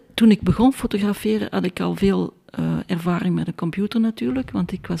 weet je, toen ik begon fotograferen had ik al veel ervaring met een computer natuurlijk,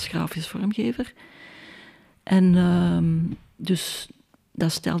 want ik was grafisch vormgever. En dus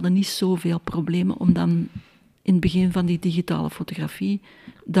dat stelde niet zoveel problemen om dan in het begin van die digitale fotografie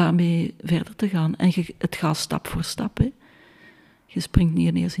daarmee verder te gaan. En het gaat stap voor stap, hè. Je springt niet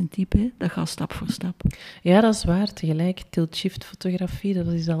ineens in type, hè. Dat gaat stap voor stap. Ja, dat is waar. Tegelijk, tilt-shift fotografie, dat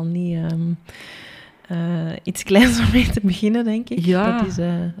is al niet iets kleins om mee te beginnen, denk ik. Ja. Dat is,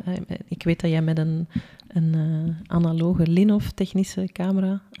 ik weet dat jij met een analoge Linhof-technische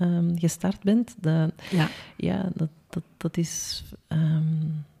camera gestart bent.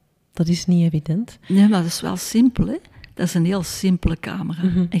 Dat is niet evident. Nee, maar dat is wel simpel, hè. Dat is een heel simpele camera.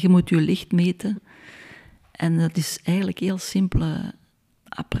 Mm-hmm. En je moet je licht meten. En dat is eigenlijk heel simpele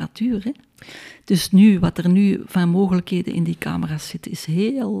apparatuur, hè. Dus wat er nu van mogelijkheden in die camera's zit, is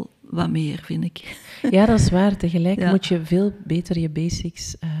heel wat meer, vind ik. Ja, dat is waar. Tegelijk moet je veel beter je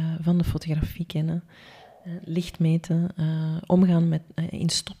basics van de fotografie kennen. Licht meten, omgaan met in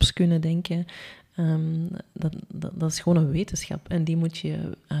stops kunnen denken. Dat is gewoon een wetenschap en die moet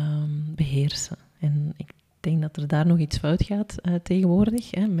je beheersen. En ik denk dat er daar nog iets fout gaat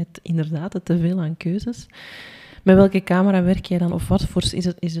tegenwoordig, met inderdaad te veel aan keuzes. Met welke camera werk jij dan? Of wat voor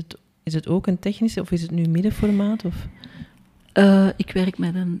is het ook een technische of is het nu middenformaat? Of? Ik werk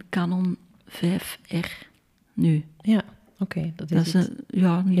met een Canon 5R nu. Ja, oké. Dat is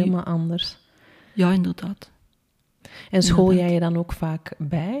helemaal anders. Ja, inderdaad. En school jij je dan ook vaak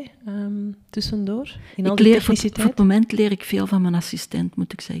bij tussendoor? In al die techniciteit? Voor het moment leer ik veel van mijn assistent,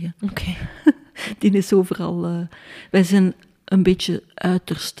 moet ik zeggen. Oké. Die is overal... wij zijn een beetje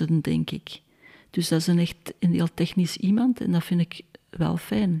uitersten, denk ik. Dus dat is echt een heel technisch iemand en dat vind ik wel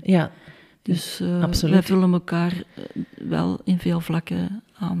fijn. Ja, dus absoluut. Wij vullen elkaar wel in veel vlakken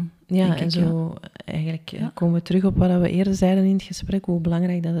aan. Ja, en zo eigenlijk komen we terug op wat we eerder zeiden in het gesprek, hoe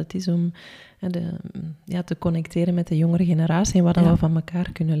belangrijk dat het is om te connecteren met de jongere generatie en wat we van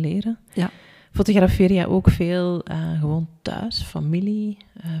elkaar kunnen leren. Ja. Fotografeer jij ook veel gewoon thuis, familie,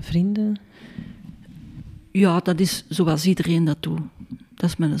 vrienden? Ja, dat is zoals iedereen dat doet. Dat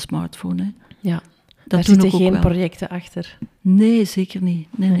is met een smartphone, hè. Ja, daar zitten geen projecten achter. Nee, zeker niet.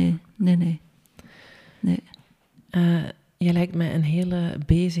 Nee. Je lijkt mij een hele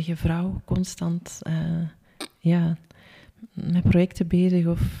bezige vrouw, constant met projecten bezig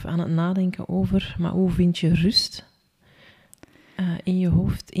of aan het nadenken over. Maar hoe vind je rust in je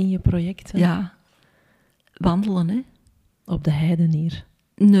hoofd, in je projecten? Ja, wandelen, hè. Op de heide hier?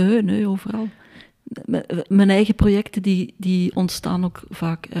 Nee, overal. Mijn eigen projecten die ontstaan ook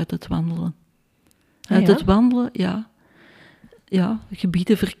vaak uit het wandelen. Uit het wandelen, ja. Ja,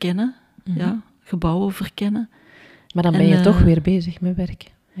 gebieden verkennen, gebouwen verkennen. Maar dan ben je toch weer bezig met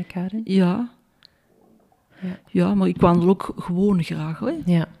werk, hè, Karin? Ja, maar ik wandel ook gewoon graag, hoor.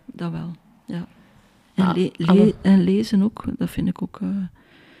 Ja. Dat wel, ja. En lezen ook, dat vind ik ook...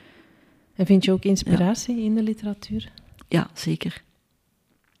 En vind je ook inspiratie in de literatuur? Ja, zeker.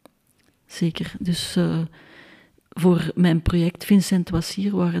 Zeker. Dus voor mijn project Vincent was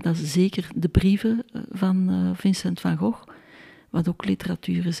hier waren dat zeker de brieven van Vincent van Gogh, wat ook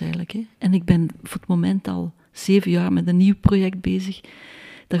literatuur is eigenlijk. Hè. En ik ben voor het moment al 7 jaar met een nieuw project bezig.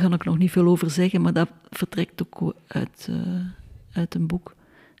 Daar ga ik nog niet veel over zeggen, maar dat vertrekt ook uit een boek.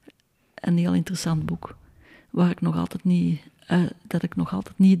 Een heel interessant boek, waar ik nog altijd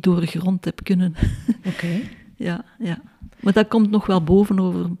niet doorgrond heb kunnen. Oké. Ja. Maar dat komt nog wel boven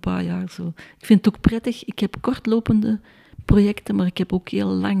over een paar jaar zo. Ik vind het ook prettig. Ik heb kortlopende projecten, maar ik heb ook heel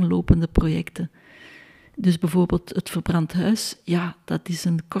langlopende projecten. Dus bijvoorbeeld het verbrand huis, ja, dat is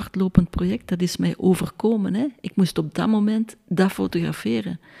een kortlopend project. Dat is mij overkomen, hè. Ik moest op dat moment dat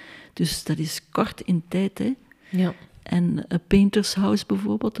fotograferen. Dus dat is kort in tijd, hè. Ja. En Painters House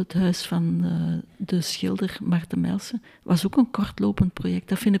bijvoorbeeld, het huis van de schilder Maarten Melsen, was ook een kortlopend project.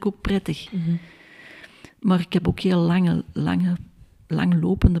 Dat vind ik ook prettig. Mm-hmm. Maar ik heb ook heel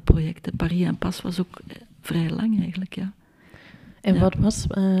langlopende projecten. Paris en Pas was ook vrij lang eigenlijk, ja. En wat was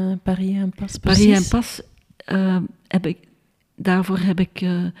Paris en Pas precies? Paris en Pas, daarvoor heb ik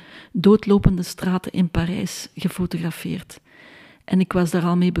doodlopende straten in Parijs gefotografeerd. En ik was daar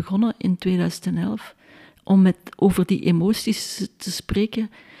al mee begonnen in 2011, om over die emoties te spreken.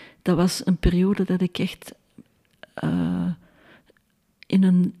 Dat was een periode dat ik echt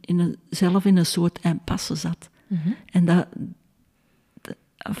zelf in een soort impasse zat. Mm-hmm. En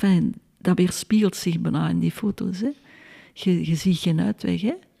dat weerspiegelt zich bijna in die foto's. Hè. Je ziet geen uitweg.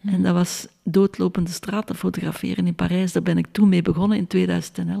 Hè. Mm-hmm. En dat was doodlopende straten fotograferen in Parijs. Daar ben ik toen mee begonnen in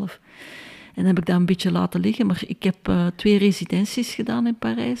 2011. En heb ik dat een beetje laten liggen. Maar ik heb 2 residenties gedaan in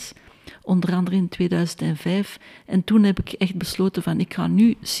Parijs. Onder andere in 2005. En toen heb ik echt besloten van, ik ga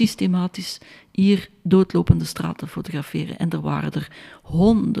nu systematisch hier doodlopende straten fotograferen. En er waren er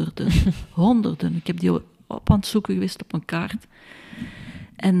honderden. Ik heb die op aan het zoeken geweest op een kaart.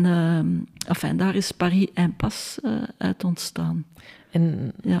 En daar is Paris en Pas uit ontstaan.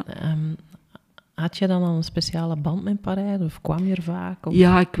 En had je dan al een speciale band met Parijs? Of kwam je er vaak? Of?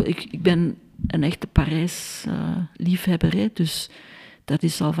 Ja, ik ben een echte Parijs-liefhebber. Dus dat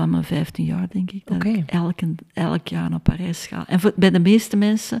is al van mijn 15 jaar, denk ik. Dat ik elk jaar naar Parijs ga. En bij de meeste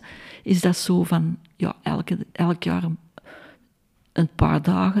mensen is dat zo van... Ja, elk jaar een paar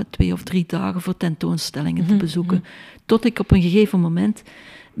dagen, 2 of 3 dagen voor tentoonstellingen te bezoeken. Tot ik op een gegeven moment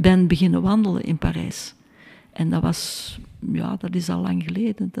ben beginnen wandelen in Parijs. En dat is al lang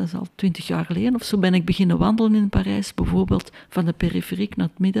geleden. Dat is al 20 jaar geleden of zo ben ik beginnen wandelen in Parijs. Bijvoorbeeld van de periferiek naar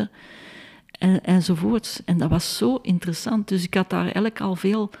het midden. Enzovoorts. En dat was zo interessant. Dus ik had daar eigenlijk al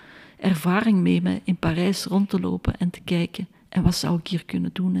veel ervaring mee met in Parijs rond te lopen en te kijken. En wat zou ik hier kunnen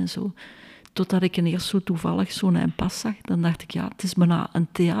doen en zo. Totdat ik eerst zo toevallig zo'n impasse zag. Dan dacht ik, het is bijna een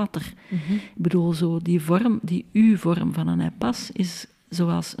theater. Mm-hmm. Ik bedoel, zo die U-vorm van een impasse is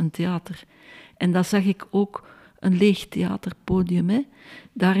zoals een theater. En dat zag ik ook een leeg theaterpodium. Hè.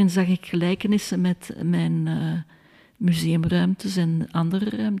 Daarin zag ik gelijkenissen met mijn... museumruimtes en andere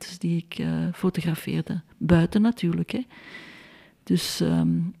ruimtes die ik fotografeerde. Buiten natuurlijk. Hè. Dus,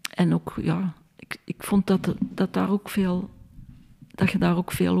 en ook, ik vond dat je daar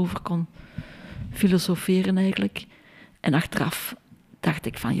ook veel over kon filosoferen eigenlijk. En achteraf dacht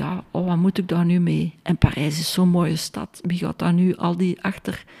ik van, wat moet ik daar nu mee? En Parijs is zo'n mooie stad. Wie gaat daar nu al die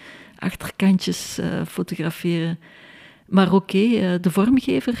achterkantjes fotograferen? Maar oké, de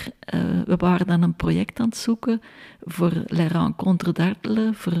vormgever, we waren dan een project aan het zoeken voor Les Rencontres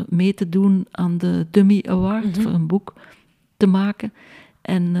d'Arles, voor mee te doen aan de Dummy Award, voor een boek te maken.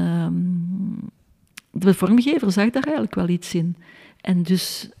 En de vormgever zag daar eigenlijk wel iets in. En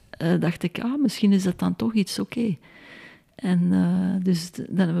dus dacht ik, misschien is dat dan toch iets oké. En dus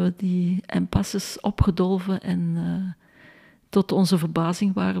dan hebben we die impasses opgedolven en... tot onze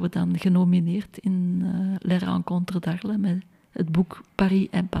verbazing waren we dan genomineerd in Les Rencontres d'Arles met het boek Paris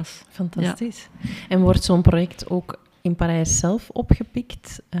en Pas. Fantastisch. Ja. En wordt zo'n project ook in Parijs zelf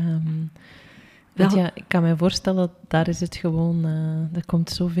opgepikt? Want ik kan me voorstellen, daar is het gewoon... er komt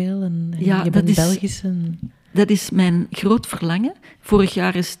zoveel en je bent Belgisch. Dat is mijn groot verlangen. Vorig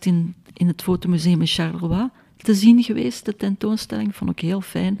jaar is het in het fotomuseum in Charleroi te zien geweest, de tentoonstelling. Vond ik heel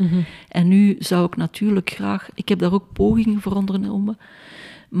fijn. Mm-hmm. En nu zou ik natuurlijk graag... Ik heb daar ook pogingen voor ondernomen.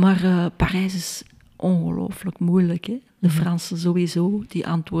 Maar Parijs is ongelooflijk moeilijk. Hè? De Fransen sowieso, die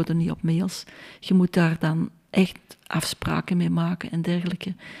antwoorden niet op mails. Je moet daar dan echt afspraken mee maken en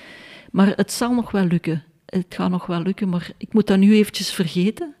dergelijke. Maar het zal nog wel lukken. Het gaat nog wel lukken, maar ik moet dat nu eventjes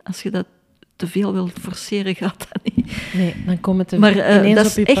vergeten. Als je dat te veel wilt forceren, gaat dat niet. Nee, dan komt het maar dat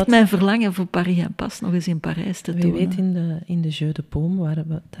is echt mijn verlangen voor Paris en Pas nog eens in Parijs te tonen. Wie weet in de Jeu de Paume, waar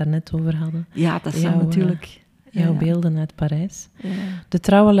we het daarnet over hadden. Ja, dat zou natuurlijk... Jouw beelden uit Parijs. Ja. De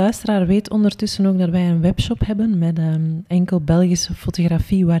trouwe luisteraar weet ondertussen ook dat wij een webshop hebben met enkel Belgische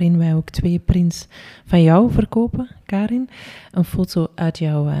fotografie, waarin wij ook 2 prints van jou verkopen, Karin. Een foto uit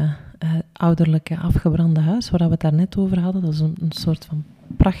jouw ouderlijke afgebrande huis, waar we het daarnet over hadden. Dat is een soort van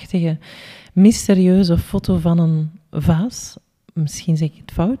prachtige, mysterieuze foto van een vaas. Misschien zeg ik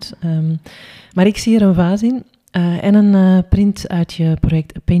het fout. Maar ik zie er een vaas in. En een print uit je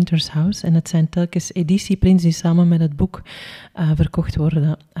project A Painter's House. En het zijn telkens editieprints die samen met het boek verkocht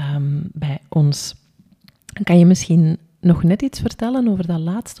worden bij ons. Kan je misschien nog net iets vertellen over dat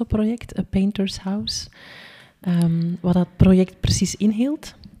laatste project, A Painter's House? Wat dat project precies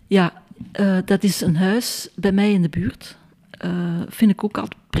inhield? Ja, dat is een huis bij mij in de buurt. Vind ik ook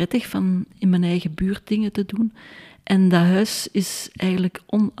altijd prettig van in mijn eigen buurt dingen te doen. En dat huis is eigenlijk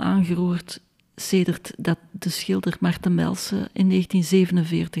onaangeroerd sedert dat de schilder Maarten Melse in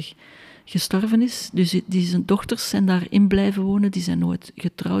 1947 gestorven is. Dus zijn dochters zijn daarin blijven wonen, die zijn nooit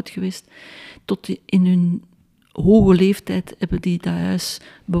getrouwd geweest. Tot in hun hoge leeftijd hebben die dat huis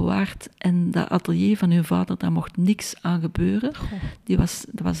bewaard. En dat atelier van hun vader, daar mocht niks aan gebeuren. Dat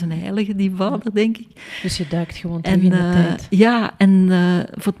was een heilige, die vader, denk ik. Dus je duikt gewoon terug in de tijd. Ja, en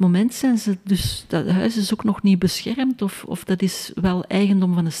voor het moment zijn ze dus... Dat huis is ook nog niet beschermd, of dat is wel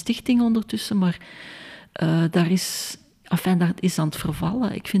eigendom van de stichting ondertussen, maar dat is aan het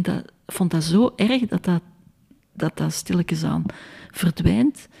vervallen. Ik vond dat zo erg dat stilletjes aan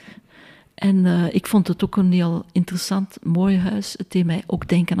verdwijnt. En ik vond het ook een heel interessant, mooi huis. Het deed mij ook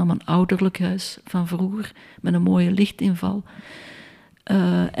denken aan mijn ouderlijk huis van vroeger, met een mooie lichtinval.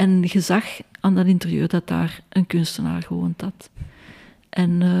 En je zag aan dat interieur dat daar een kunstenaar gewoond had.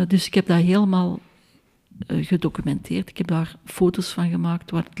 En dus ik heb dat helemaal gedocumenteerd. Ik heb daar foto's van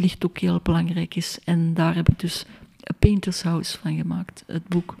gemaakt, waar het licht ook heel belangrijk is. En daar heb ik dus een Painter's House van gemaakt, het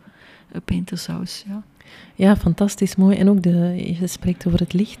boek Painter's House, ja. Ja, fantastisch mooi. En ook je spreekt over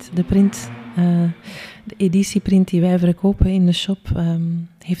het licht. De print, de editieprint die wij verkopen in de shop,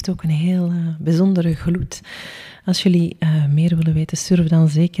 heeft ook een heel bijzondere gloed. Als jullie meer willen weten, surf dan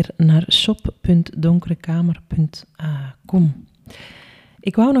zeker naar shop.donkerekamer.com.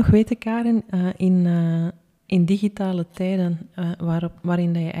 Ik wou nog weten, Karin, in digitale tijden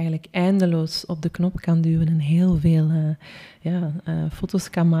waarin dat je eigenlijk eindeloos op de knop kan duwen en heel veel foto's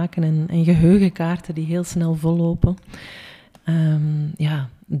kan maken en geheugenkaarten die heel snel vollopen,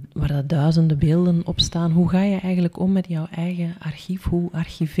 waar dat duizenden beelden op staan. Hoe ga je eigenlijk om met jouw eigen archief? Hoe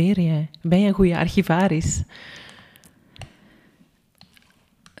archiveer jij? Ben je een goede archivaris?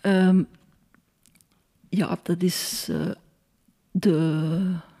 Dat is...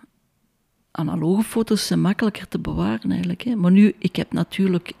 De analoge foto's zijn makkelijker te bewaren eigenlijk. Hè. Maar nu, ik heb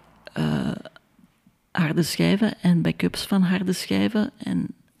natuurlijk harde schijven en backups van harde schijven. En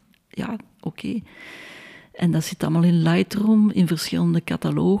ja, oké. En dat zit allemaal in Lightroom, in verschillende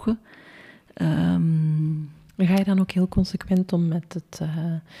catalogen. Ga je dan ook heel consequent om met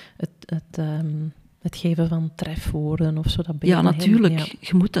het geven van trefwoorden of zo? Ja, natuurlijk.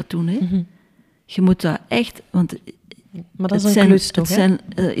 Je moet dat doen. Hè. Mm-hmm. Je moet dat echt... Want maar dat is een klus toch, hè?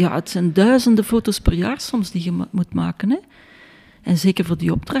 Het zijn duizenden foto's per jaar soms die je moet maken. Hè? En zeker voor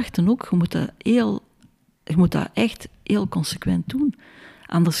die opdrachten ook. Je moet dat echt heel consequent doen.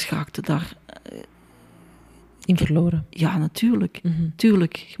 Anders ga je daar... in verloren. Ja, natuurlijk. Mm-hmm.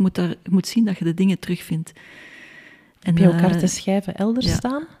 Tuurlijk. Je moet zien dat je de dingen terugvindt. Heb je ook harde schijven elders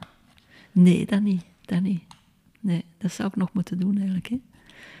staan? Nee, dat niet. Nee, dat zou ik nog moeten doen eigenlijk, hè.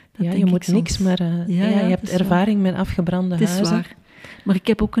 Je moet niks, maar je hebt ervaring met afgebrande huizen. Het is waar. Maar ik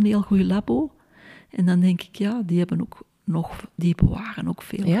heb ook een heel goed labo. En dan denk ik, die bewaren ook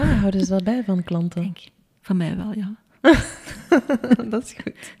veel. Ja, houden ze dat bij van klanten? Denk ik. Van mij wel, ja. Dat is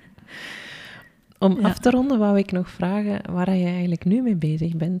goed. Om af te ronden wou ik nog vragen waar je eigenlijk nu mee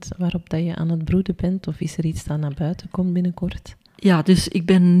bezig bent. Waarop dat je aan het broeden bent, of is er iets dat naar buiten komt binnenkort? Ja, dus ik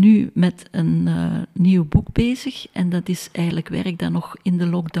ben nu met een nieuw boek bezig. En dat is eigenlijk werk dat nog in de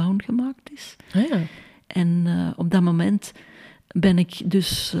lockdown gemaakt is. Ah, ja. En op dat moment ben ik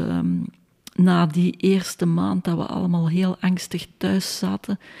dus... na die eerste maand dat we allemaal heel angstig thuis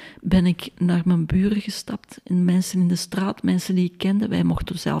zaten, ben ik naar mijn buren gestapt. En mensen in de straat, mensen die ik kende. Wij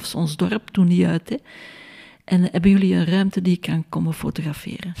mochten zelfs ons dorp toen niet uit. Hè. En hebben jullie een ruimte die ik kan komen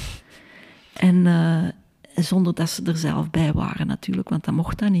fotograferen? En zonder dat ze er zelf bij waren natuurlijk, want dat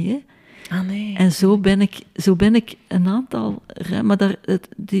mocht dat niet. Hè. Ah, nee. En zo ben ik een aantal... Maar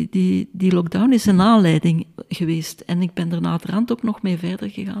die lockdown is een aanleiding geweest. En ik ben er naderhand ook nog mee verder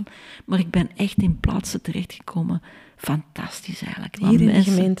gegaan. Maar ik ben echt in plaatsen terechtgekomen. Fantastisch eigenlijk. Hier in de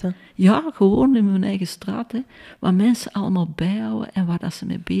gemeente? Ja, gewoon in mijn eigen straat. Hè, waar mensen allemaal bijhouden en waar dat ze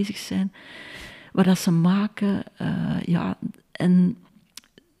mee bezig zijn. Waar dat ze maken. En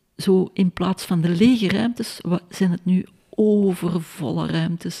zo in plaats van de lege ruimtes zijn het nu overvolle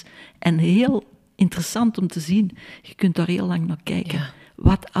ruimtes. En heel interessant om te zien. Je kunt daar heel lang naar kijken. Ja.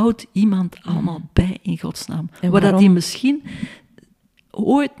 Wat houdt iemand allemaal bij, in godsnaam? Waar dat hij misschien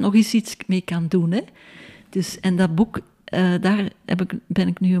ooit nog eens iets mee kan doen. Hè? Dus, en dat boek, daar ben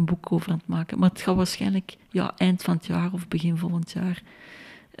ik nu een boek over aan het maken. Maar het gaat waarschijnlijk eind van het jaar of begin volgend jaar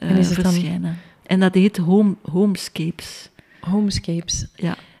verschijnen. Dan... En dat heet Homescapes. Homescapes.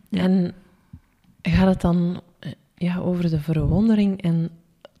 Ja. En gaat het dan... over de verwondering en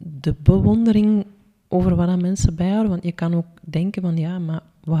de bewondering over wat aan mensen bijhouden. Want je kan ook denken van, maar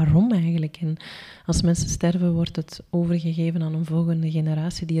waarom eigenlijk? En als mensen sterven, wordt het overgegeven aan een volgende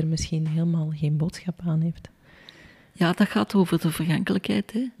generatie die er misschien helemaal geen boodschap aan heeft. Ja, dat gaat over de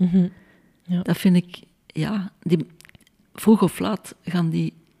vergankelijkheid. Hè? Mm-hmm. Ja. Dat vind ik, vroeg of laat gaan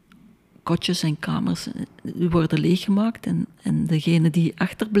die kotjes en kamers die worden leeggemaakt. En degene die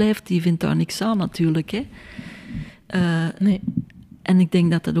achterblijft, die vindt daar niks aan natuurlijk, hè. Nee. En ik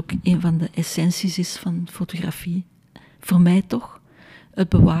denk dat dat ook een van de essenties is van fotografie. Voor mij toch. Het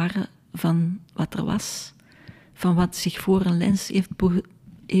bewaren van wat er was. Van wat zich voor een lens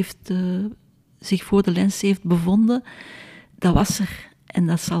zich voor de lens heeft bevonden. Dat was er. En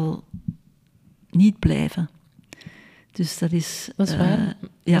dat zal niet blijven. Dus dat is... Dat is waar.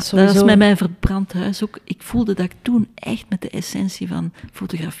 Dat is met mijn verbrand huis ook. Ik voelde dat ik toen echt met de essentie van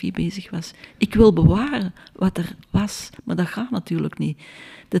fotografie bezig was. Ik wil bewaren wat er was, maar dat gaat natuurlijk niet.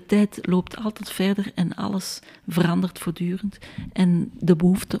 De tijd loopt altijd verder en alles verandert voortdurend. En de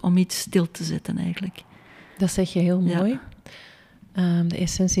behoefte om iets stil te zetten eigenlijk. Dat zeg je heel mooi. De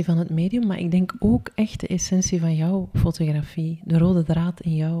essentie van het medium, maar ik denk ook echt de essentie van jouw fotografie. De rode draad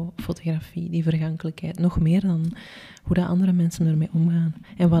in jouw fotografie, die vergankelijkheid. Nog meer dan hoe dat andere mensen ermee omgaan.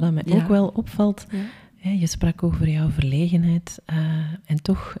 En wat dat mij ook wel opvalt, je sprak over jouw verlegenheid. En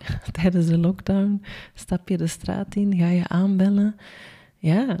toch, tijdens de lockdown, stap je de straat in, ga je aanbellen.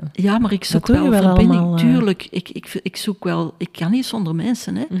 Ja, maar ik zoek wel verbinding. Allemaal, tuurlijk, ik zoek wel... Ik kan niet zonder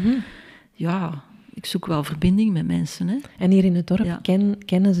mensen, hè. Mm-hmm. Ja... Ik zoek wel verbinding met mensen. Hè. En hier in het dorp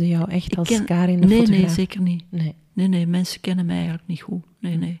kennen ze jou echt als Karin de fotograaf? Nee, zeker niet. Nee, mensen kennen mij eigenlijk niet goed.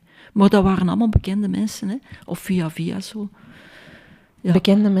 Nee. Maar dat waren allemaal bekende mensen. Hè. Of via zo. Ja.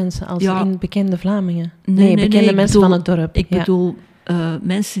 Bekende mensen als in bekende Vlamingen? Nee, bekende mensen van het dorp. Ik bedoel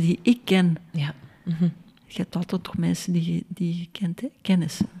mensen die ik ken. Ja. Mm-hmm. Je hebt altijd toch mensen die je kent, hè?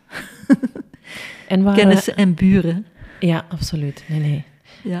 Kennissen. En kennissen en buren. Ja, absoluut. Nee.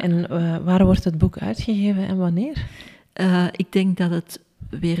 Ja. En waar wordt het boek uitgegeven en wanneer? Ik denk dat het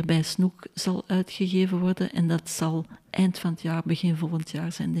weer bij Snoek zal uitgegeven worden. En dat zal eind van het jaar, begin volgend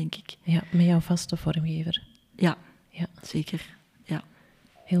jaar zijn, denk ik. Ja, met jouw vaste vormgever. Ja. Zeker. Ja.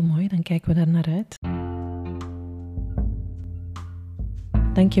 Heel mooi, dan kijken we daar naar uit.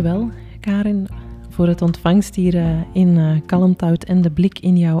 Dankjewel, Karin, voor het ontvangst hier in Kalmthout en de blik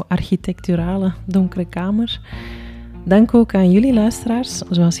in jouw architecturale donkere kamer. Dank ook aan jullie luisteraars.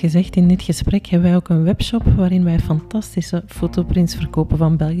 Zoals gezegd in dit gesprek hebben wij ook een webshop waarin wij fantastische fotoprints verkopen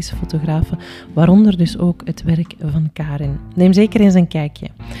van Belgische fotografen, waaronder dus ook het werk van Karin. Neem zeker eens een kijkje.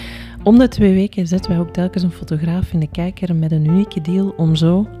 Om de 2 weken zetten wij ook telkens een fotograaf in de kijker met een unieke deal om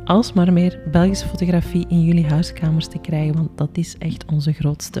zo alsmaar meer Belgische fotografie in jullie huiskamers te krijgen, want dat is echt onze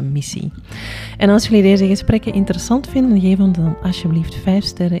grootste missie. En als jullie deze gesprekken interessant vinden, geef ons dan alsjeblieft 5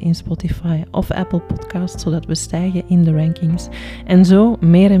 sterren in Spotify of Apple Podcasts, zodat we stijgen in de rankings en zo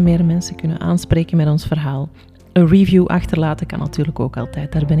meer en meer mensen kunnen aanspreken met ons verhaal. Een review achterlaten kan natuurlijk ook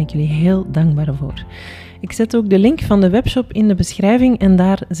altijd, daar ben ik jullie heel dankbaar voor. Ik zet ook de link van de webshop in de beschrijving en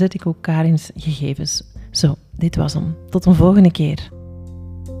daar zet ik ook Karins gegevens. Zo, dit was hem. Tot een volgende keer.